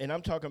 And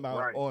I'm talking about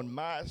Right. on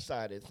my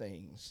side of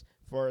things,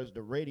 as far as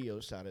the radio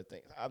side of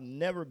things. I've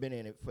never been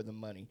in it for the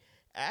money.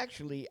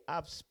 Actually,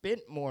 I've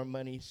spent more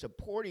money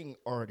supporting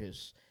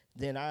artists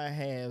than I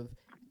have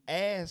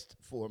asked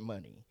for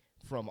money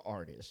from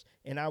artists.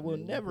 And I will Yeah,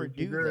 that's never what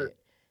you do did. that.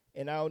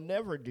 And I'll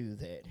never do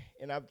that.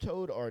 And I've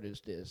told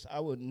artists this: I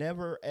will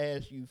never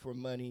ask you for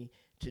money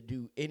to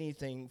do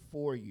anything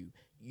for you.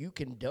 You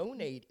can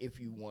donate if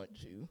you want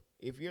to.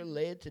 If you're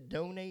led to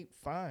donate,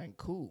 fine,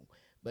 cool.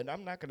 But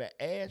I'm not going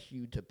to ask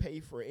you to pay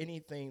for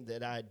anything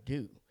that I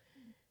do.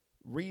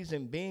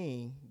 Reason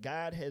being,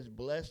 God has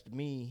blessed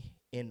me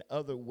in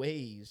other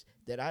ways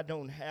that I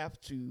don't have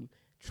to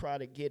try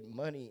to get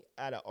money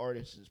out of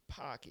artists'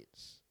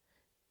 pockets.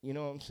 You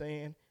know what I'm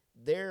saying?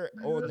 Yeah,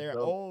 that's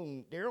dope.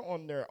 They're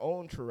on their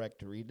own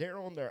trajectory. They're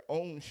on their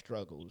own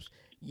struggles.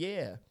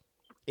 Yeah,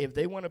 if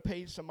they want to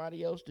pay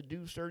somebody else to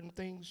do certain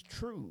things,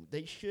 true,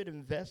 they should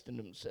invest in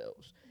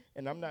themselves.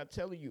 And I'm not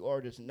telling you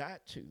artists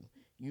not to.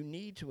 You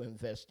need to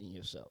invest in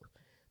yourself.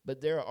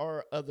 But there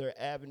are other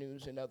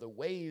avenues and other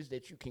ways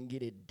that you can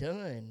get it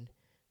done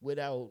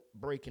without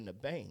breaking the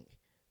bank.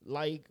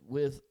 Like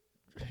with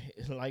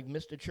like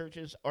Mr.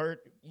 Church's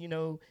art,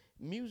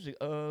 music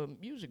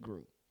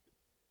group.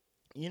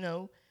 You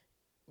know,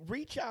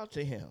 reach out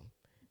to him,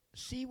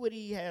 see what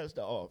he has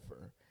to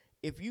offer.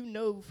 If you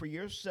know for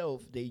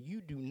yourself that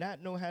you do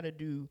not know how to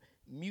do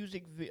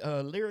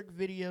lyric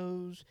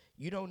videos,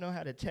 you don't know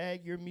how to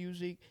tag your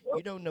music,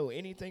 you don't know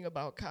anything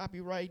about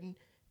copywriting,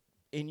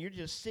 and you're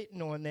just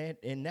sitting on that,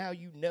 and now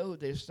you know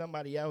there's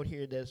somebody out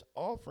here that's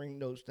offering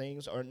those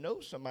things or know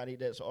somebody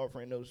that's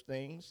offering those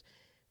things,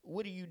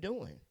 what are you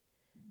doing?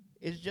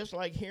 It's just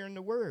like hearing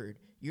the word.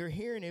 You're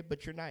hearing it,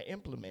 but you're not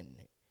implementing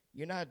it.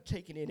 You're not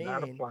taking it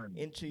Not in applying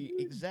into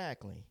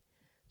exactly.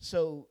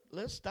 So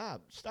let's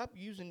stop. Stop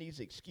using these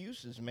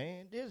excuses,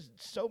 man. There's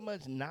so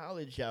much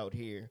knowledge out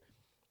here.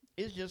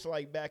 It's just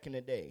like back in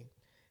the day.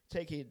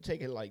 Take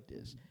it like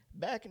this.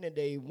 Back in the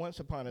day, once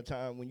upon a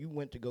time, when you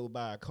went to go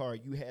buy a car,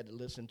 you had to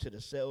listen to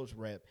the sales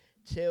rep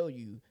tell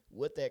you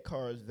what that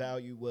car's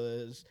value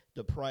was,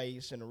 the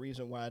price, and the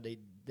reason why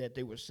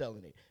they were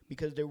selling it.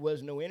 Because there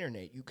was no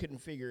internet, you couldn't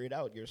figure it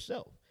out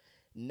yourself.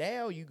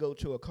 Now you go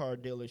to a car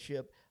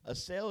dealership, a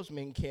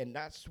salesman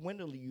cannot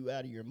swindle you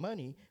out of your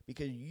money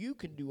because you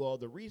can do all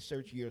the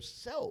research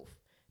yourself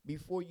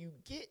before you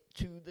get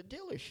to the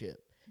dealership.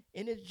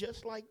 And it's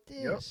just like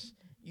it. Yep. this.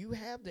 You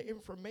have the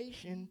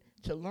information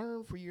to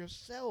learn for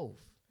yourself,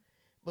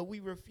 but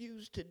we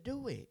refuse to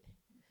do it.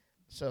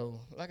 So,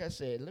 like I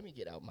said, let me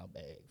get out my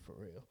bag for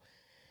real.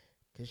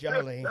 Cause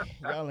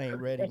y'all ain't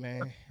ready,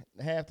 man.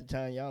 Half the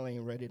time y'all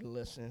ain't ready to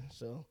listen.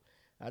 So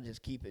I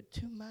just keep it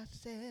to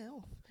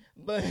myself.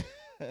 But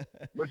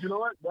But you know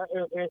what?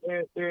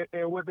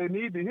 And what they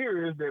need to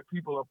hear is that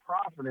people are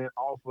profiting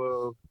off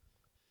of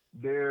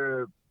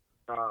their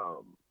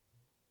um,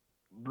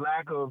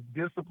 lack of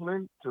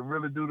discipline to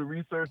really do the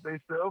research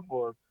themselves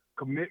or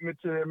commitment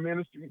to their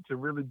ministry to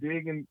really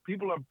dig. And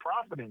people are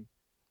profiting.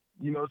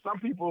 You know, some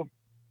people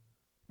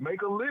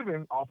make a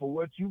living off of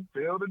what you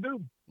fail to do.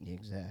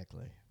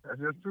 exactly. That's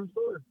just true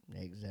story.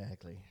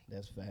 Exactly.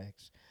 That's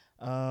facts.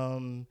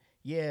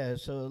 Yeah,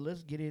 so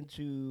let's get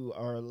into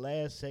our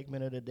last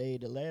segment of the day.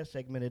 The last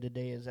segment of the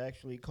day is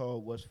actually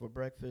called What's for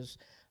Breakfast.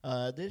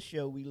 This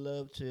show, we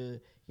love to,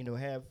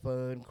 have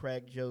fun,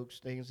 crack jokes,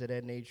 things of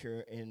that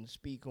nature, and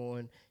speak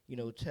on,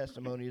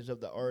 testimonies of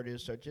the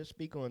artists or just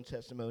speak on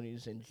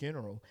testimonies in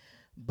general.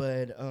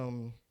 But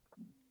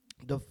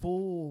the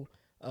full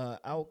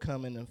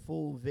outcome and the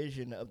full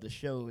vision of the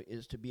show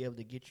is to be able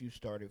to get you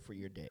started for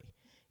your day,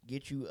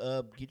 get you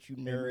up, get you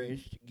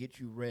nourished, get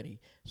you ready.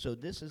 So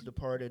this is the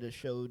part of the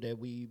show that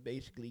we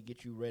basically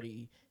get you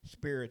ready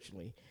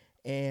spiritually.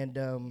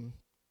 And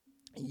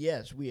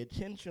yes, we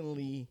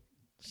intentionally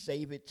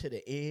save it to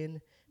the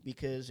end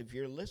because if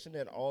you're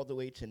listening all the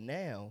way to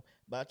now,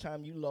 by the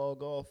time you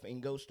log off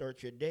and go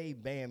start your day,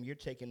 bam, you're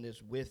taking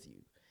this with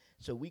you.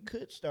 So we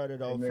could start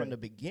it off from Amen. the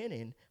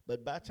beginning,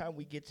 but by the time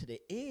we get to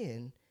the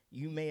end,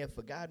 you may have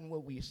forgotten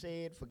what we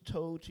said, for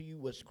told to you,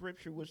 what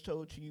scripture was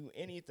told to you,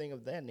 anything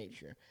of that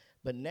nature.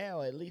 But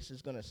now at least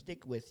it's going to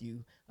stick with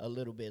you a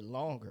little bit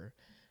longer.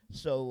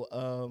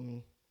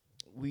 So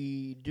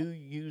we do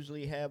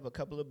usually have a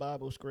couple of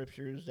Bible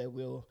scriptures that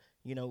we'll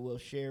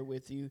share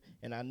with you.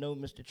 And I know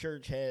Mr.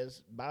 Church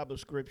has Bible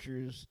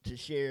scriptures to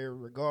share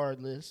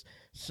regardless.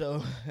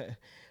 So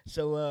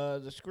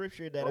the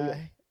scripture that Oh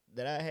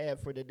yeah. I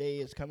have for today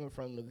is coming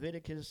from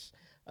Leviticus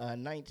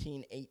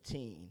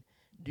 19:18.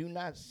 Do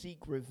not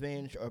seek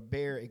revenge or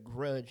bear a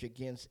grudge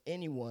against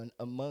anyone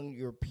among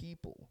your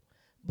people,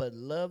 but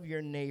love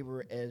your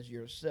neighbor as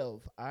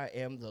yourself. I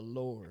am the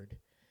Lord.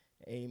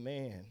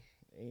 Amen.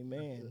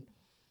 Amen.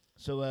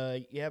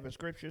 So, you have a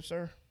scripture,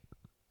 sir?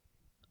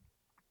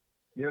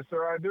 Yes,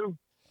 sir, I do.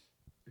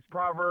 It's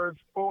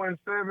Proverbs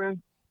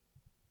 4:7.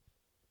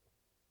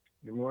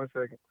 Give me 1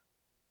 second.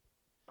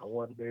 I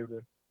want to be able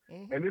to.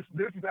 Mm-hmm. And this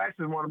is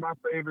actually one of my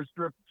favorite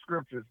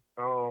scriptures.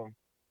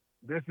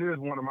 This is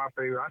one of my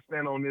favorite. I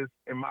stand on this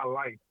in my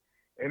life.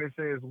 And it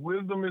says,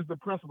 wisdom is the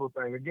principal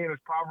thing. Again,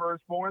 it's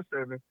Proverbs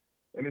 4:7.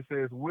 And it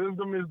says,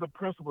 wisdom is the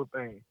principal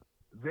thing.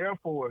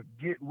 Therefore,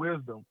 get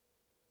wisdom.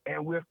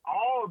 And with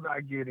all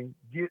thy getting,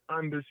 get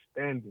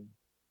understanding.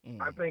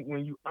 Mm. I think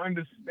when you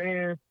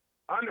understand,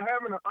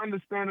 having an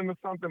understanding of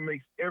something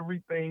makes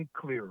everything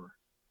clearer.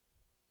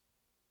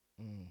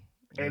 Mm.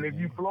 And if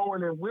you Amen.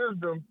 flowing in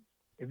wisdom,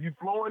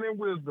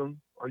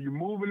 or you're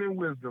moving in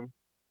wisdom,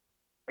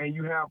 and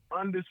you have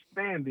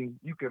understanding,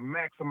 you can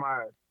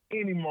maximize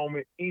any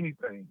moment,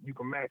 anything. You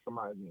can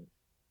maximize it.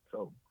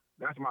 So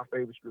that's my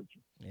favorite scripture.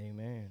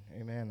 Amen.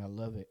 Amen. I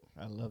love it.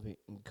 I love it.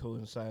 It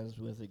coincides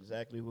with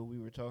exactly what we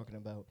were talking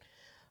about.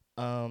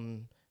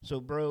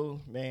 So,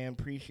 bro, man,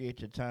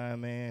 appreciate your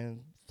time, man.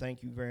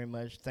 Thank you very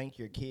much. Thank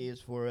your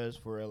kids for us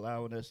for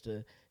allowing us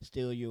to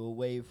steal you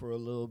away for a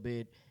little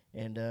bit.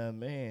 And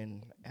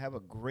man, have a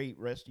great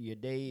rest of your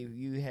day. If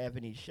you have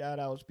any shout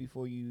outs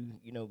before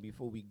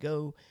we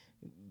go,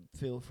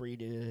 feel free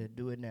to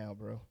do it now,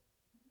 bro.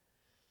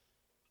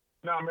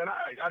 No, man,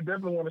 I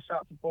definitely want to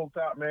shout some folks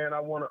out, man. I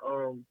want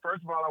to,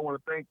 first of all, I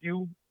want to thank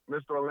you,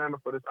 Mr. Orlando,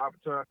 for this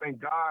opportunity. I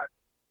thank God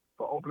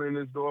for opening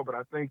this door, but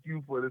I thank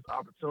you for this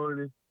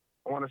opportunity.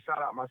 I want to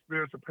shout out my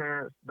spiritual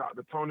parents,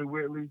 Dr. Tony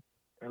Whitley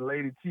and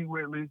Lady T.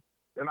 Whitley.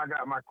 Then I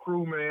got my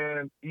crew,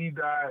 man,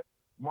 E-Dot,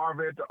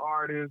 Marvette the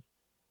artist,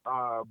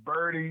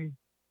 Birdie,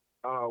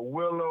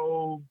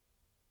 Willow,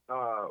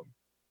 uh,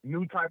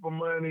 New Type of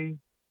Money,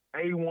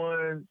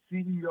 A1,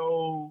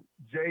 CEO,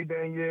 J.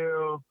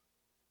 Danielle,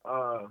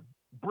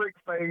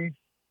 Brickface.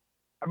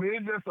 I mean,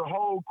 it's just a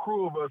whole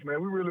crew of us,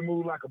 man. We really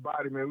move like a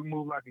body, man. We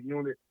move like a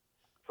unit.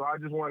 So I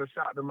just want to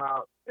shout them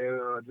out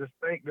and just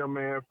thank them,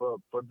 man, for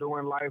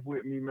doing life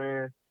with me,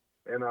 man.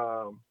 And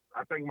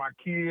I think my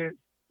kids,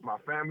 my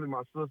family,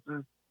 my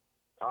sisters,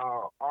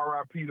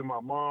 R.I.P. to my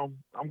mom.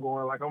 I'm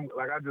going like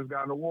I just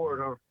got an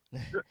award, huh?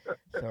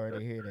 Sorry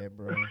to hear that,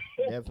 bro.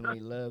 Definitely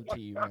love to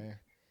you, man.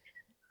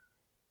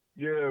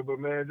 Yeah, but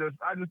man,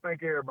 I just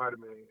thank everybody,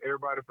 man.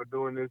 Everybody for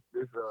doing this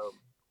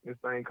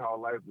thing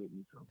called life with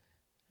me. So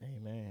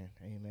Amen.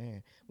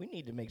 Amen. We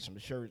need to make some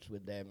shirts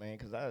with that, man,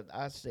 because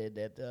I said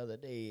that the other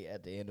day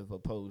at the end of a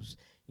post,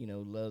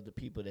 love the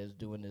people that's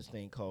doing this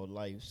thing called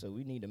life. So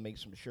we need to make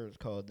some shirts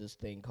called this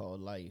thing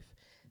called life.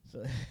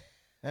 So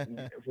for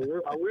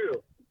real, I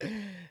will.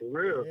 For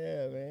real.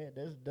 yeah, man,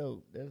 that's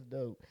dope. That's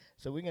dope.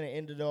 So we're gonna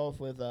end it off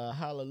with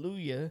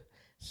hallelujah.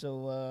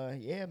 So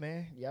yeah,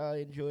 man, y'all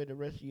enjoy the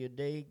rest of your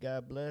day.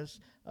 God bless.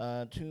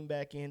 Tune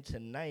back in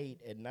tonight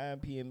at 9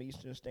 p.m.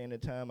 Eastern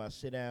Standard Time. I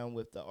sit down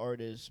with the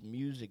artist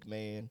Music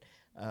Man,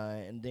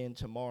 and then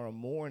tomorrow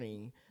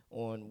morning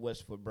on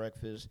What's for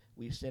Breakfast,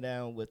 we sit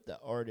down with the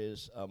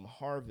artist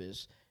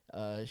Harvest.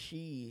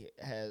 She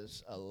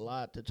has a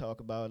lot to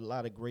talk about, a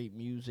lot of great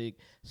music.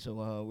 So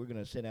we're going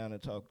to sit down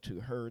and talk to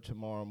her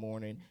tomorrow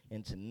morning.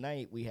 And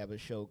tonight we have a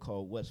show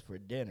called What's for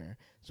Dinner.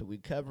 So we're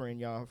covering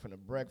y'all from the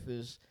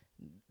breakfast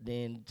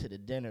then to the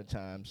dinner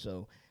time.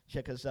 So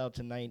check us out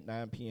tonight,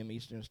 9 p.m.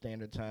 Eastern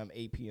Standard Time,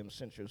 8 p.m.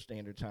 Central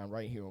Standard Time,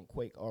 right here on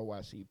Quake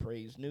RYC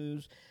Praise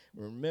News.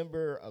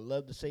 Remember, I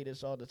love to say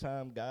this all the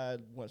time,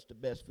 God wants the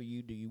best for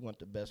you. Do you want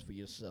the best for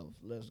yourself?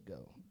 Let's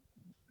go.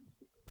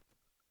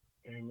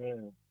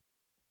 Amen.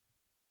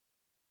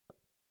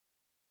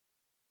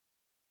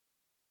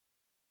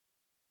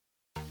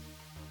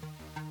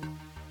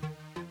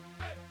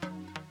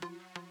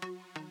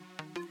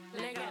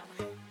 Let go.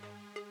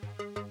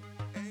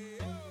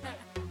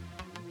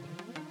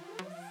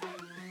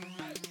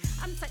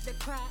 I'm type to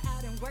cry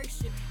out and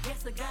worship.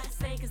 Yes, I gotta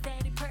say, cause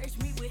daddy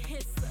purged me with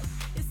his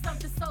stuff. It's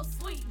something so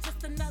sweet,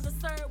 just another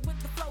syrup with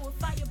the flow of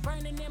fire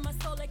burning in my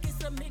soul like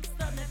it's a mixed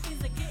up. Now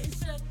things are getting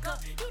shook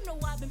up. You know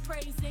I've been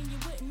praising, you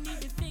wouldn't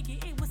even figure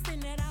it was sin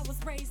that I was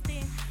raised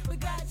in. But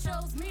God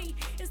chose me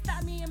and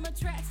stopped me in my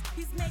tracks.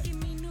 He's making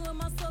me new in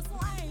my soul, so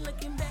I ain't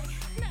looking back.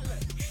 Now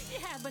look, you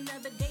have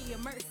another day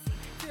of mercy,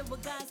 filled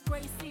with God's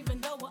grace, even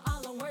though we're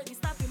all unworthy.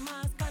 Stop your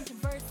mind's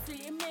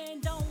controversy, and man,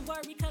 don't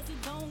worry, cause he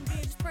don't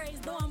get his praise,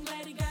 though I'm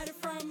glad he got it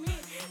from me.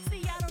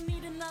 See, I don't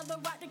need another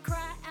rock to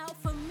cry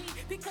out for me,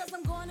 because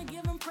I'm gonna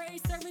give him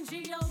praise, serving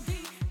G.O.D.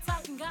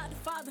 Talking God the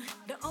Father,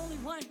 the only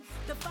one,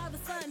 the Father,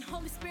 Son,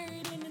 Holy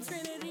Spirit in the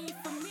Trinity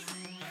for me.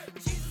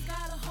 Jesus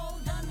got a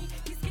hold on me,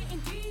 he's getting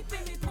deep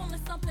in me,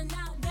 pulling something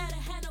out that I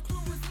had no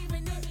clue was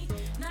even in me.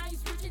 Now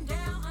he's reaching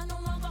down, I no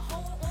longer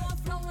hold on,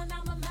 flowing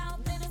out my mouth,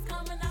 and it's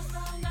coming out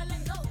strong, I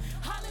let go.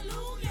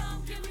 Hallelujah,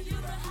 I'm giving you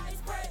the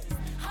highest praise.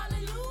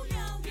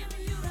 Hallelujah, I'm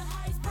giving you the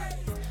highest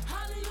praise.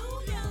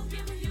 Hallelujah, I'm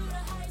giving you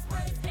the highest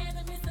praise. And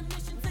I'm in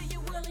submission to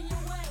your will and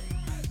your way.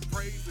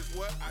 Praise is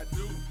what I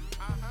do.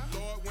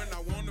 Lord, when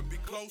I want to be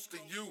close to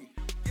you.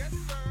 Yes,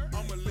 sir.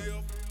 I'ma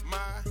lift my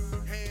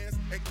hands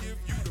and give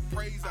you the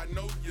praise I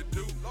know you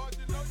do. Lord,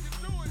 you know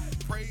you do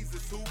it. Praise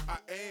is who I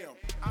am.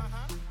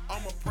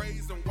 I'ma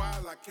praise him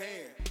while I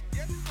can.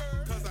 Yes,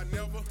 sir. Cause I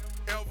never,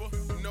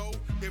 ever know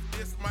if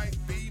this might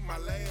be my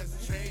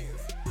last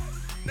chance.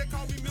 They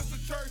call me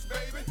Mr. Church,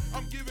 baby.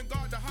 I'm giving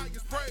God the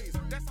highest praise.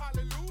 That's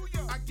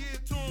hallelujah. I give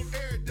it to him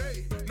every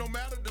day. No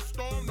matter the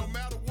storm, no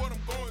matter what I'm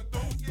going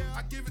through.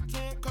 I give it to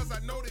him cause I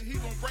know that he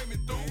gon' bring me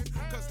through.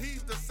 Cause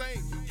he's the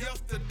same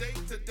yesterday,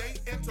 today,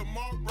 and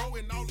tomorrow.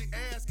 And all he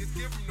asks is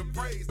give him the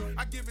praise.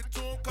 I give it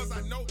to him cause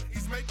I know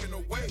he's making a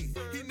way.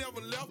 He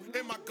never left,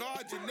 and my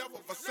God, you never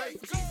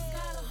forsake. Jesus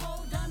got a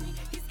hold on me,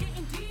 he's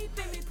getting deep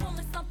in me,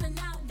 pulling something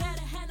out that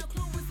I had no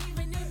clue was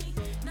even in me.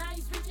 Now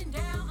he's reaching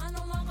down, I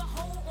no longer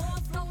hold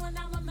on, flowing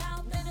out my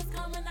mouth, and it's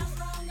coming out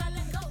strong, I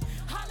let go.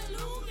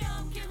 Hallelujah,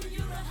 I'm giving you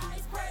the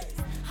highest praise.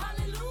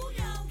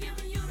 Hallelujah, I'm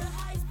giving you the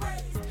highest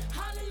praise.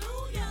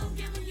 Hallelujah, I'm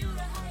giving you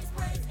the highest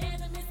praise.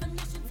 And I'm in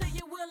submission to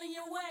your will and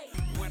your way.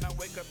 When I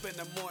wake up in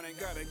the morning,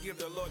 gotta give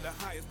the Lord the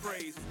highest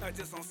praise. Not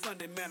just on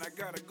Sunday, man, I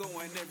gotta go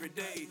in every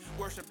day.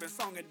 Worship and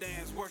song and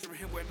dance, worship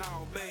him when I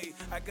obey.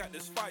 I got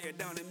this fire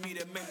down in me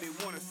that make me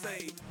wanna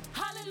say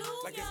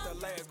Hallelujah. like it's the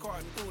last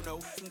card in Uno.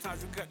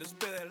 Sometimes you got to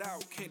spell it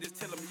out, can't just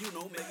tell them you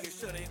know. Making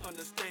sure they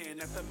understand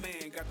that the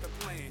man got the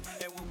plan.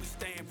 And when we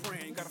stand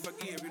praying, gotta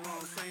forgive, you know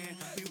what I'm saying?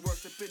 We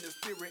worship in the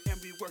spirit and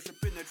we worship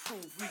in the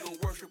truth. We gon'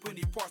 worship when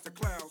he parts the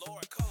clouds.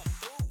 Lord, come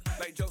through.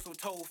 Like Joseph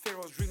told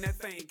Pharaoh's dream, that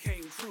thing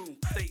came true.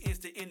 Stay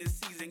instant in the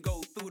season,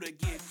 go through to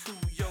get to.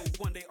 Yo,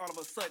 one day all of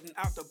a sudden,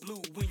 out the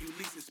blue, when you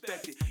least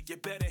expect it, you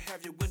better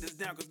have your windows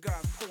down, cause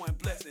God's pouring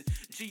blessing.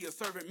 G, a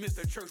servant,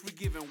 Mr. Church, we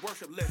giving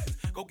worship lessons.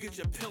 Go get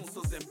your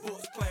pencils and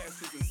books,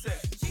 classes, and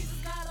sessions. Jesus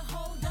got a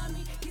hold on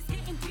me,